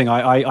it's interesting.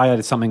 I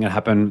had something that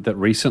happened that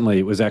recently.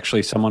 It was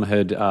actually someone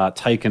had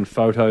taken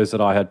photos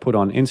that I had put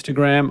on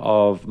Instagram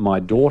of my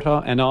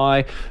daughter and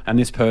I, and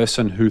this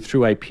person who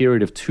through a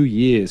period of 2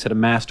 years had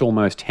amassed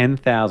almost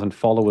 10,000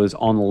 followers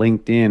on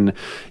LinkedIn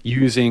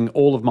using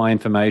all of my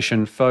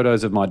information,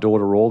 photos of my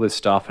daughter, all this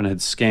stuff, and had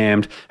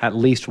scammed at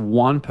least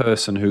one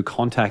person who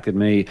contacted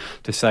me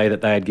to say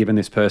that they had given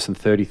this person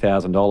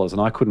 $30,000,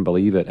 and I couldn't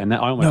believe it. And I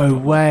almost no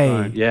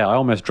way. Yeah, I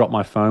almost dropped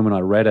my phone when I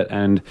read it,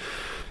 and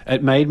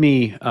it made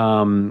me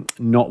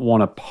not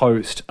want to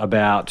post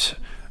about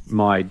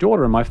my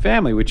daughter and my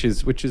family, which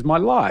is my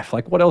life.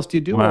 Like, what else do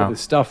you do all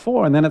this stuff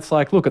for? And then it's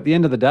like, look, at the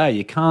end of the day,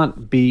 you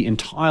can't be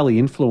entirely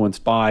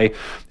influenced by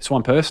this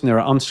one person. There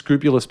are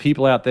unscrupulous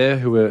people out there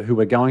who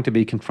are going to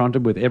be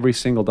confronted with every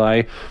single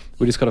day.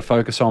 We just got to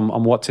focus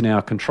on what's in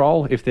our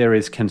control. If there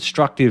is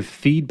constructive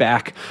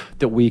feedback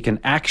that we can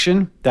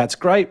action, that's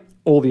great.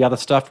 All the other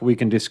stuff we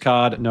can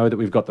discard, know that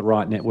we've got the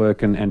right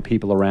network and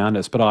people around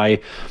us. But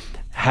I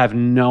have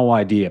no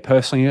idea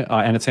personally,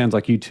 and it sounds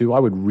like you too, I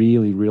would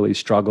really, really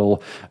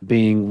struggle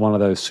being one of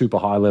those super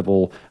high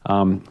level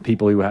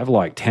people who have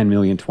like 10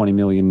 million, 20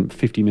 million,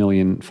 50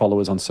 million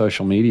followers on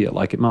social media.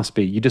 Like, it must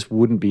be, you just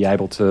wouldn't be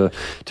able to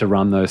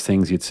run those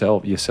things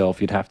yourself.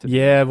 You'd have to.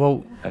 Yeah,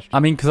 well, I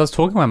mean, because I was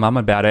talking to my mum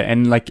about it,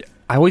 and like,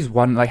 I always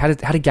wonder, like, how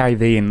did Gary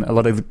Vee and a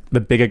lot of the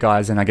bigger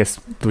guys in, I guess,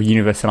 the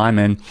universe that I'm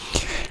in,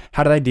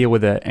 how do they deal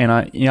with it? And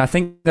I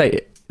think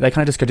they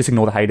kind of just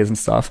ignore the haters and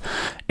stuff.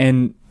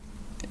 And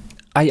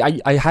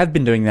I have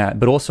been doing that,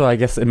 but also I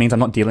guess it means I'm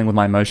not dealing with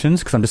my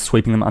emotions because I'm just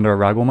sweeping them under a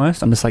rug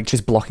almost. I'm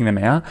just blocking them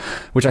out,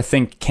 which I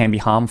think can be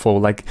harmful.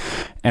 Like,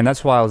 and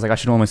that's why I was like, I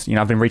should almost,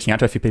 I've been reaching out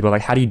to a few people,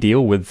 like, how do you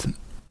deal with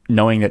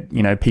knowing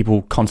that,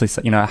 people constantly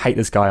say, I hate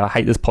this guy, I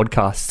hate this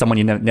podcast, someone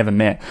you never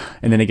met,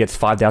 and then it gets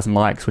 5,000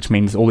 likes, which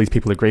means all these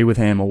people agree with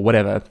him or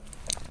whatever.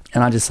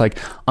 And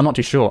I'm not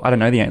too sure. I don't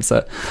know the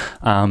answer.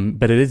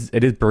 But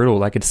it is brutal.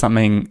 Like, it's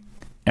something,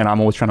 and I'm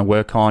always trying to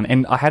work on.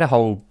 And I had a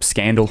whole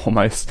scandal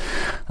almost.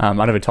 I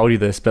never told you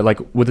this, but like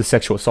with the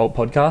sexual assault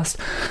podcast,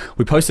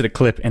 we posted a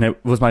clip and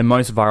it was my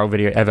most viral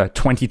video ever,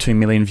 22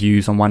 million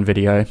views on one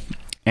video.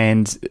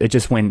 And it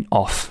just went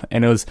off.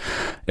 And it was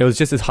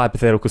just this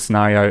hypothetical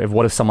scenario of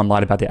what if someone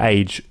lied about their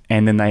age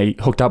and then they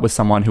hooked up with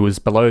someone who was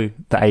below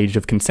the age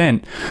of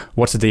consent?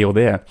 What's the deal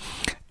there?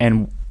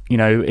 And,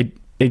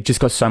 it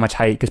just got so much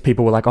hate because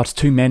people were like, oh, it's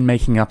two men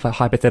making up a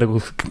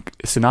hypothetical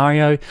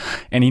scenario.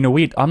 And, you know,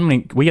 we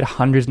get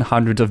hundreds and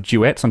hundreds of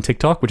duets on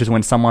TikTok, which is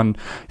when someone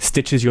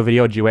stitches your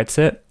video, duets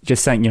it,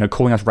 just saying, you know,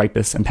 calling us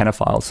rapists and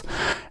pedophiles.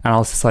 And I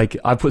was just like,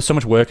 I put so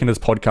much work into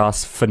this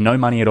podcast for no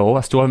money at all.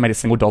 I still haven't made a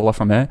single dollar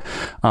from it,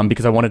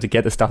 because I wanted to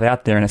get this stuff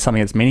out there, and it's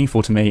something that's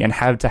meaningful to me. And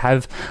to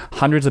have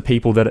hundreds of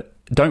people that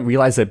don't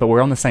realize it, but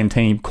we're on the same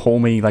team, call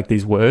me like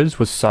these words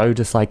was so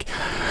just like,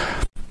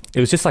 it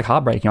was just like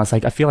heartbreaking. I was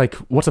like, I feel like,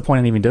 what's the point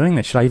in even doing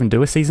this? Should I even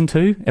do a season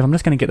 2 if I'm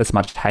just going to get this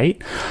much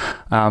hate?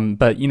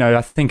 But, you know,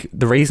 I think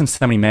the reason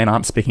so many men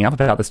aren't speaking up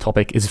about this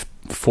topic is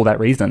for that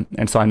reason.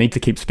 And so I need to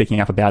keep speaking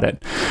up about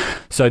it.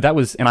 So that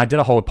was, and I did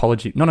a whole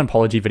not an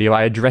apology video.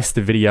 I addressed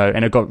the video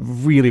and it got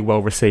really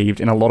well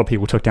received. And a lot of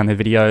people took down their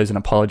videos and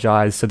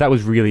apologized. So that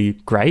was really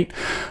great.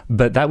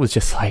 But that was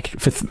just like,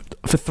 for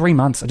 3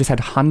 months, I just had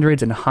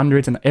hundreds and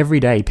hundreds, and every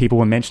day people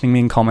were mentioning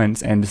me in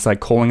comments and just like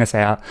calling us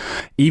out,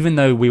 even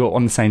though we were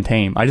on the same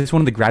team. I just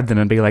wanted to grab them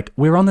and be like,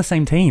 we're on the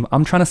same team.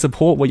 I'm trying to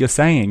support what you're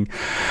saying.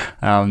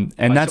 And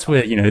that's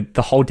where, you know,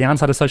 the whole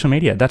downside of social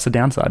media, that's the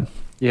downside.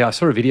 Yeah, I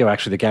saw a video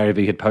actually that Gary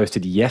Vee had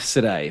posted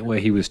yesterday where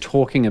he was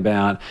talking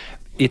about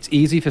it's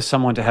easy for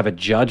someone to have a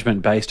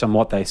judgment based on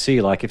what they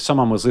see. Like if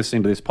someone was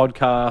listening to this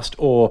podcast,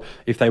 or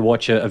if they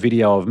watch a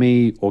video of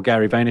me or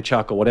Gary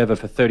Vaynerchuk or whatever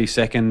for 30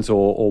 seconds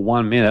or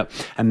 1 minute,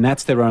 and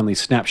that's their only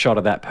snapshot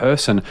of that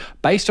person,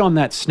 based on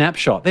that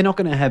snapshot, they're not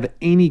going to have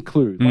any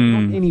clue,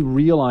 not any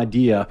real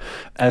idea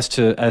as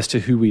to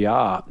who we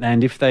are.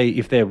 And if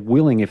they're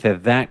willing, if they're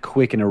that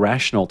quick and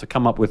irrational to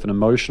come up with an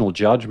emotional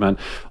judgment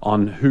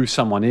on who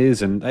someone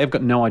is, and they've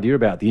got no idea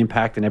about the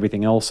impact and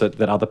everything else that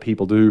other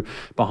people do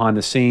behind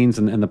the scenes,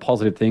 and the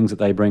positive things that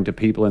they bring to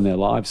people in their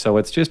lives. So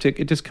it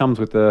just comes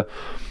with the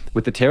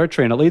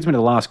territory. And it leads me to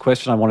the last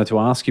question I wanted to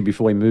ask you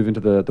before we move into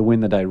the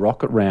Win the Day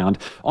rocket round.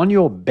 On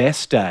your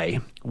best day,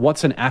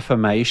 what's an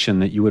affirmation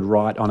that you would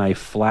write on a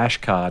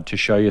flashcard to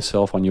show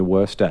yourself on your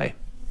worst day?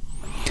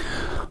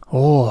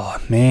 Oh,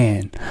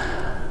 man.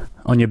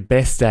 On your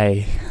best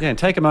day. Yeah, and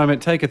take a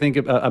moment,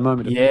 a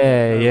moment.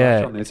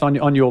 Yeah. On this.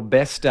 On your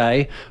best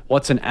day,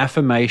 what's an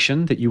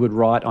affirmation that you would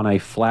write on a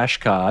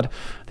flashcard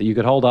that you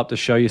could hold up to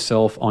show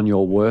yourself on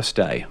your worst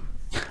day?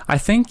 I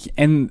think,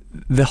 and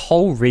the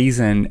whole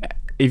reason,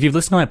 if you've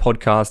listened to my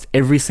podcast,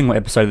 every single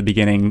episode at the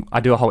beginning, I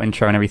do a whole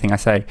intro and everything. I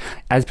say,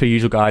 as per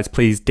usual, guys,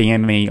 please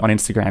DM me on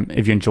Instagram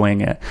if you're enjoying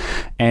it.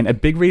 And a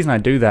big reason I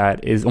do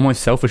that is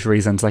almost selfish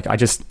reasons. Like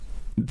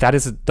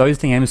those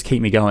DMs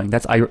keep me going.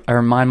 I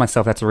remind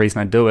myself that's the reason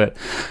I do it.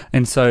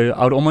 And so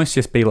I would almost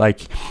just be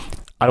like,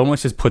 I'd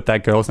almost just put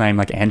that girl's name,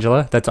 like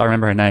Angela. I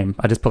remember her name.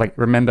 I just put like,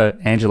 remember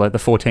Angela, the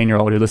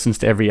 14-year-old who listens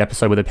to every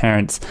episode with her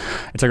parents.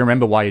 It's like,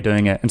 remember why you're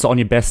doing it. And so on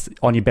your best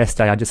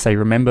day, I just say,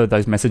 remember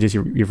those messages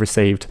you've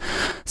received.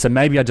 So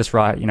maybe I just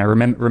write, you know,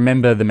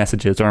 remember the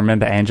messages, or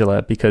remember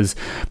Angela, because,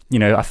 you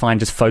know, I find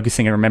just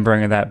focusing and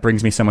remembering that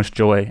brings me so much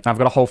joy. And I've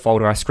got a whole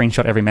folder. I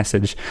screenshot every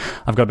message.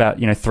 I've got about,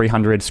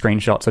 300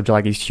 screenshots of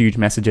like these huge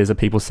messages of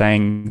people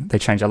saying they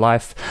changed their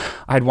life.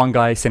 I had one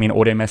guy send me an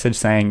audio message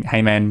saying,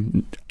 hey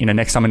man,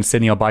 next time in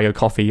Sydney, I'll buy you a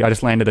coffee. I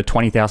just landed a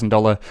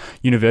 $20,000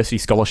 university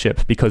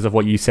scholarship because of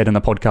what you said in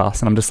the podcast.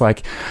 And I'm just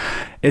like,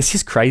 it's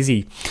just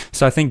crazy.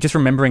 So I think just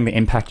remembering the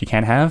impact you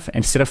can have,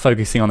 instead of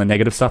focusing on the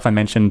negative stuff I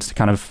mentioned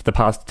kind of the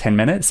past 10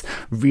 minutes,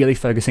 really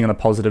focusing on the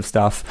positive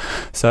stuff.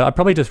 So I'd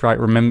probably just write,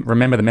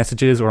 remember the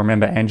messages, or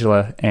remember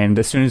Angela. And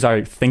as soon as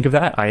I think of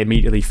that, I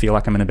immediately feel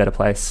like I'm in a better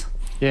place.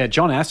 Yeah,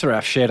 John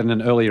Assaraf shared in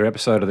an earlier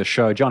episode of the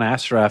show. John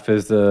Assaraf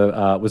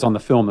was on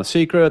the film The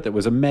Secret. That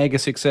was a mega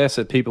success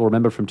that people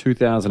remember from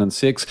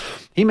 2006.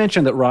 He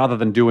mentioned that rather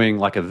than doing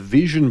like a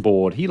vision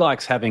board, he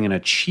likes having an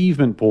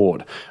achievement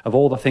board of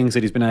all the things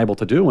that he's been able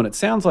to do. And it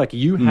sounds like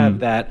you have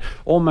that,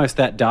 almost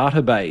that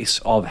database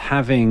of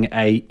having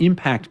a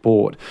impact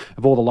board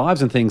of all the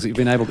lives and things that you've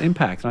been able to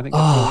impact. And I think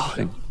that's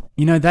really interesting.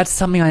 That's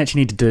something I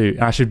actually need to do.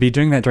 I should be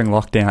doing that during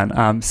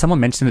lockdown.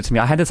 Someone mentioned it to me.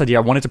 I had this idea.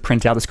 I wanted to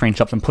print out the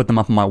screenshots and put them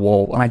up on my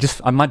wall. And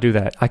I might do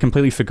that. I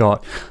completely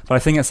forgot. But I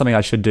think that's something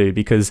I should do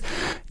because,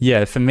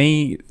 yeah, for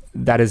me,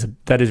 that is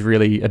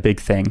really a big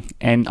thing.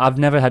 And I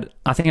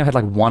think I've had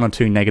like 1 or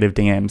 2 negative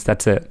DMs.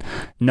 That's it.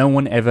 No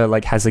one ever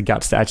like has the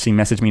guts to actually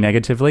message me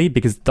negatively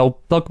because they'll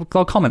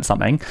comment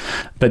something,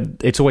 but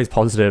it's always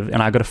positive,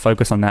 and I've got to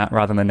focus on that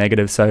rather than the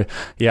negative. So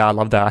yeah, I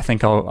love that. I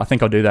think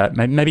I'll do that.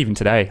 Maybe even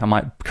today. I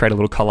might create a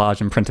little collage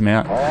and print them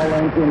out. All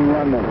engine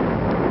running.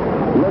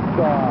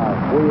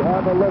 Liftoff. We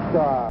have a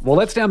liftoff. Well,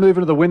 let's now move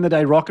into the Win the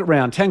Day rocket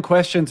round. 10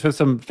 questions for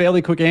some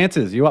fairly quick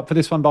answers. You up for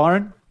this one,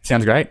 Byron?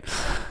 Sounds great.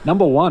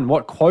 Number 1,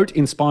 what quote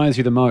inspires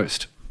you the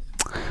most?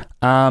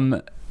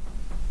 I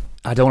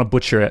don't want to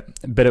butcher it,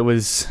 but it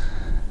was,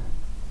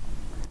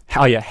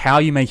 how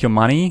you make your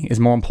money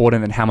is more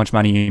important than how much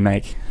money you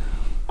make.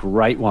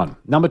 Great one.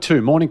 Number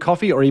 2, morning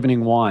coffee or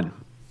evening wine?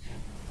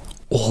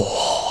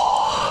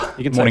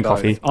 You can morning say both.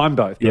 coffee. I'm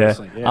both. Yeah.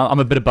 Yeah, I'm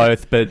a bit of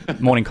both,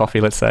 but morning coffee,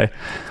 let's say.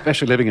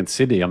 Especially living in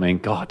Sydney. I mean,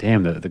 god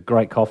damn, the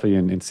great coffee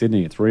in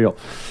Sydney. It's real.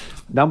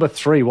 Number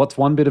 3, what's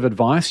one bit of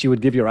advice you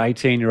would give your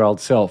 18-year-old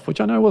self, which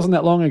I know wasn't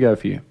that long ago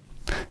for you?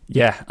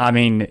 Yeah, I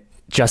mean,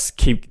 just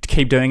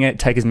keep doing it.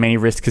 Take as many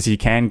risks as you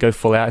can. Go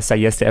full out. Say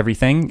yes to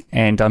everything,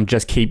 and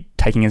just keep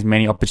taking as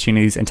many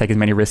opportunities and take as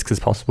many risks as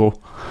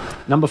possible.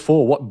 Number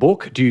 4, what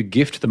book do you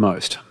gift the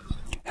most?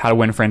 How to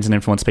Win Friends and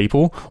Influence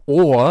People,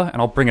 and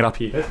I'll bring it up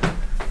here.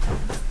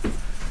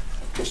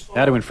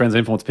 How to Win Friends and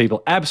Influence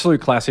People.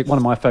 Absolute classic. One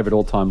of my favorite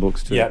all-time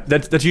books too. Yeah,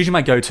 that's usually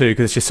my go-to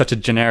because it's just such a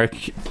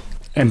generic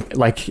and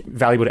like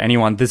valuable to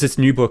anyone. There's this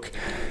new book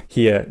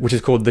here which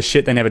is called The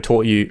Shit They Never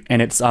Taught You,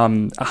 and it's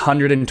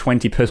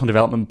 120 personal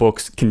development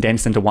books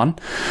condensed into one,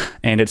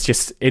 and it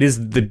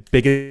is the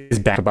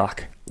biggest bang for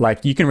buck.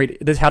 Like, you can read,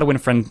 there's How to Win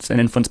Friends and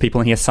Influence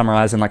People in here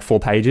summarized in like 4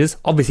 pages.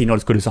 Obviously not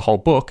as good as the whole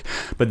book,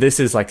 but this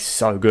is like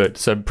so good.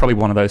 So probably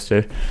one of those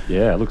two.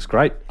 Yeah, it looks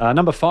great.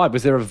 Number 5,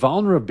 was there a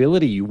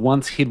vulnerability you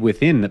once hid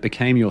within that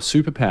became your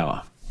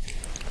superpower?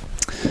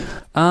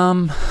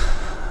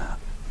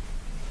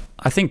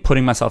 I think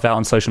putting myself out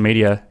on social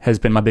media has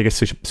been my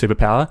biggest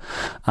superpower.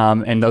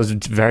 And that was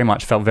very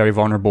much felt very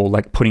vulnerable,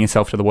 like putting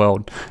yourself to the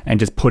world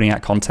and just putting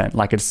out content.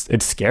 Like,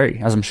 it's scary,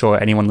 as I'm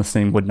sure anyone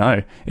listening would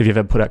know if you've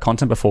ever put out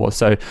content before.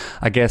 So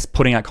I guess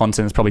putting out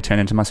content has probably turned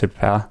into my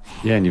superpower.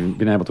 Yeah, and you've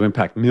been able to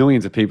impact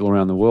millions of people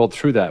around the world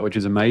through that, which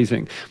is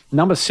amazing.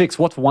 Number 6,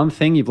 what's one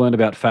thing you've learned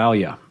about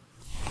failure?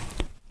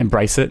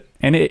 Embrace it.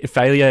 And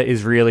failure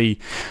is really...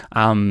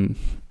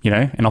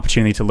 an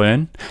opportunity to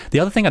learn. The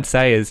other thing I'd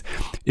say is,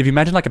 if you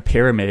imagine like a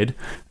pyramid,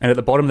 and at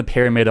the bottom of the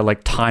pyramid are like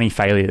tiny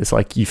failures,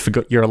 like you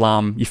forgot your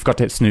alarm, you forgot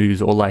to hit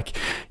snooze, or like,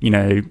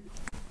 I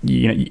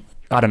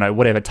don't know,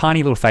 whatever,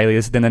 tiny little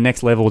failures. Then the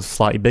next level is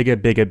slightly bigger.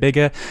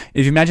 If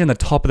you imagine the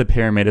top of the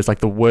pyramid is like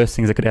the worst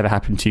things that could ever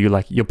happen to you,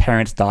 like your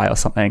parents die or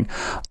something.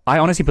 I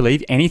honestly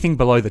believe anything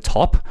below the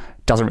top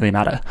doesn't really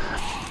matter.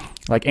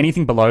 Like,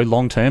 anything below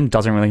long term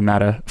doesn't really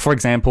matter. For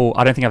example,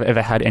 I don't think I've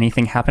ever had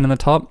anything happen in the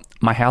top.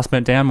 My house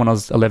burnt down when I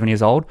was 11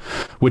 years old,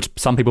 which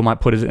some people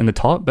might put it in the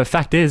top. But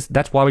fact is,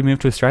 that's why we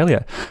moved to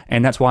Australia.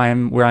 And that's why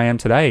I'm where I am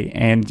today.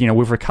 And,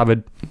 we've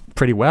recovered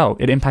pretty well.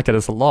 It impacted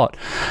us a lot.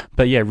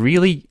 But yeah,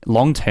 really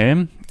long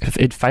term,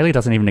 failure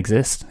doesn't even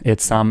exist.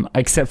 It's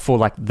except for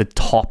like the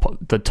top.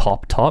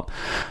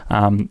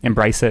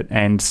 Embrace it.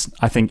 And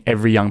I think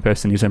every young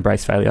person needs to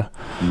embrace failure.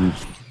 Mm.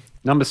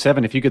 Number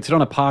 7, if you could sit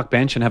on a park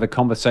bench and have a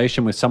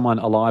conversation with someone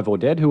alive or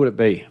dead, who would it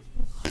be?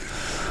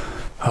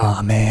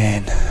 Oh,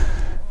 man.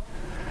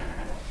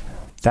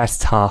 That's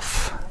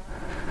tough.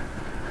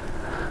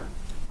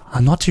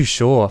 I'm not too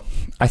sure.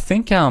 I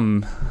think,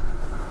 and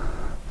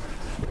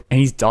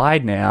he's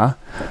died now.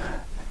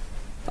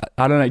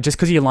 I don't know, just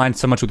because he aligned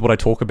so much with what I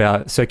talk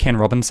about. So Ken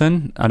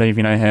Robinson, I don't know if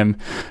you know him,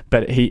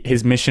 but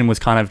his mission was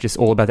kind of just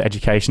all about the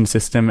education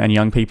system and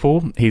young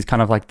people. He's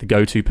kind of like the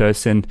go-to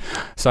person.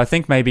 So I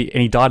think maybe,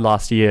 and he died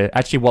last year,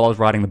 actually while I was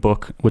writing the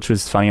book, which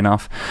was funny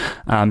enough.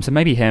 So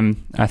maybe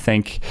him, I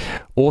think,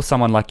 or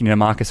someone like,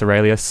 Marcus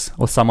Aurelius,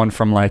 or someone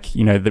from like,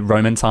 the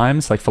Roman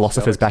times, like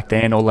philosophers back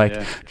then, or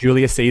like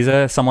Julius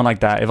Caesar, someone like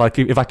that. If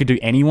I could do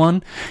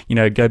anyone,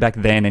 go back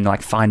then and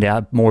like find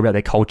out more about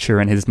their culture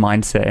and his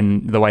mindset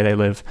and the way they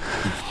live.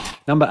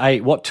 Number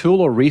 8, what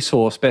tool or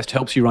resource best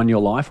helps you run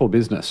your life or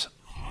business?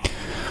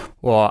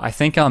 Well, I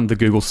think the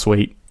Google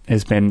Suite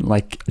has been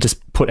like,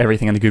 just put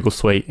everything in the Google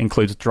Suite.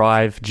 Includes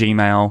Drive,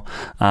 Gmail,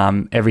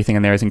 everything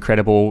in there is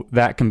incredible.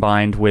 That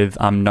combined with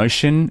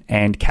Notion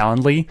and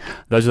Calendly,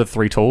 those are the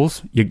 3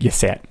 tools, you're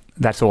set.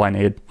 That's all I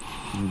need.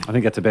 I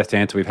think that's the best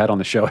answer we've had on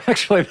the show,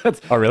 actually.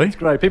 Oh, really? That's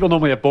great. People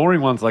normally have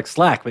boring ones like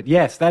Slack, but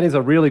yes, that is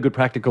a really good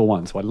practical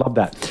one, so I love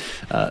that.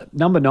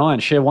 Number 9,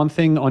 share one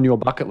thing on your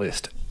bucket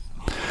list.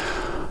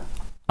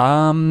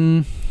 I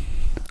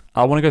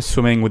want to go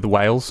swimming with the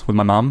whales with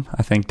my mum,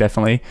 I think,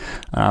 definitely.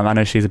 I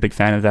know she's a big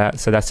fan of that,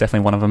 so that's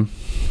definitely one of them.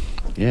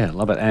 Yeah,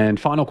 love it. And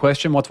final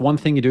question, what's one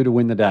thing you do to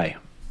win the day?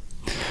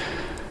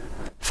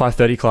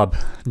 5:30 Club.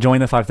 Join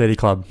the 5:30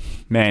 Club.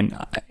 Man,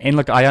 and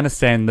look, I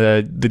understand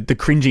the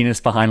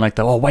cringiness behind like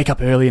wake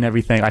up early and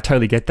everything. I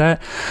totally get that.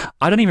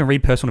 I don't even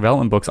read personal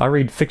development books. I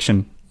read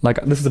fiction.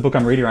 Like, this is the book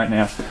I'm reading right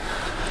now.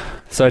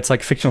 So it's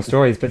like fictional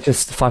stories, but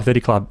just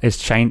 5:30 Club has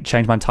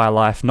changed my entire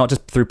life, not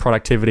just through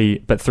productivity,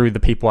 but through the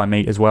people I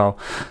meet as well.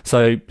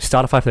 So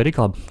start a 5:30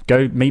 Club.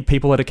 Go meet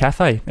people at a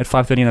cafe at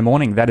 5:30 in the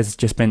morning. That has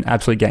just been an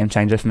absolute game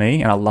changer for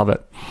me, and I love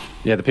it.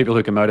 Yeah, the people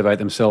who can motivate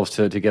themselves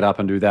to get up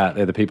and do that,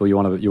 they're the people you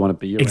want to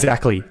be around.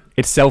 Exactly.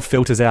 It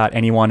self-filters out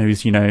anyone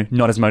who's,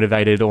 not as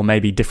motivated or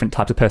maybe different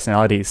types of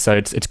personalities. So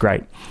it's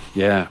great.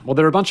 Yeah. Well,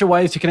 there are a bunch of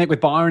ways to connect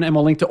with Byron, and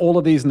we'll link to all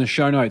of these in the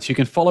show notes. You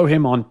can follow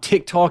him on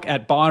TikTok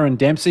at Byron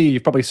Dempsey.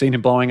 You've probably seen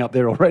him blowing up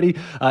there already.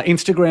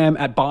 Instagram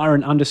at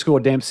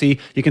Byron_Dempsey.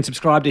 You can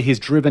subscribe to his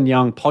Driven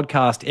Young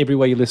podcast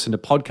everywhere you listen to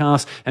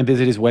podcasts, and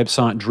visit his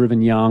website,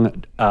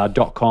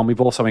 drivenyoung.com.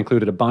 We've also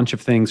included a bunch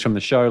of things from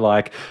the show,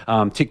 like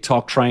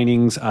TikTok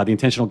trainings, the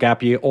intentional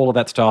gap year, all of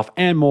that stuff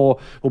and more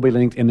will be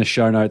linked in the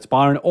show notes.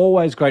 Byron,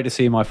 always great to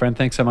see you, my friend.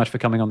 Thanks so much for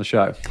coming on the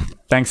show.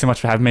 Thanks so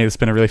much for having me. It's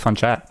been a really fun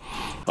chat.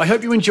 I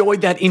hope you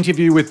enjoyed that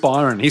interview with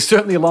Byron. He's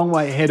certainly a long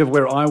way ahead of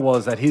where I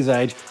was at his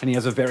age, and he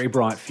has a very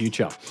bright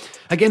future.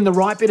 Again, the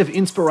right bit of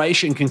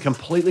inspiration can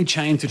completely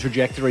change the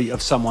trajectory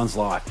of someone's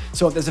life.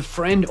 So if there's a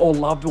friend or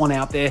loved one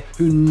out there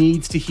who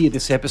needs to hear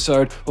this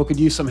episode or could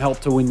use some help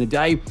to win the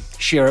day,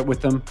 share it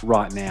with them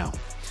right now.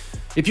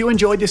 If you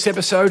enjoyed this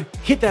episode,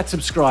 hit that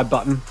subscribe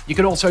button. You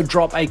can also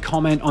drop a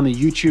comment on the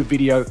YouTube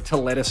video to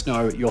let us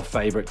know your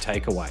favorite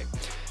takeaway.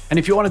 And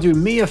if you want to do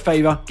me a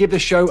favor, give the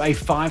show a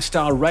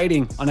 5-star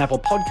rating on Apple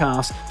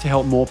Podcasts to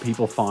help more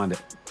people find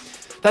it.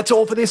 That's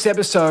all for this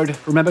episode.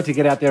 Remember to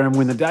get out there and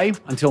win the day.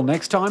 Until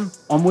next time,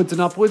 onwards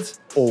and upwards,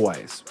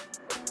 always.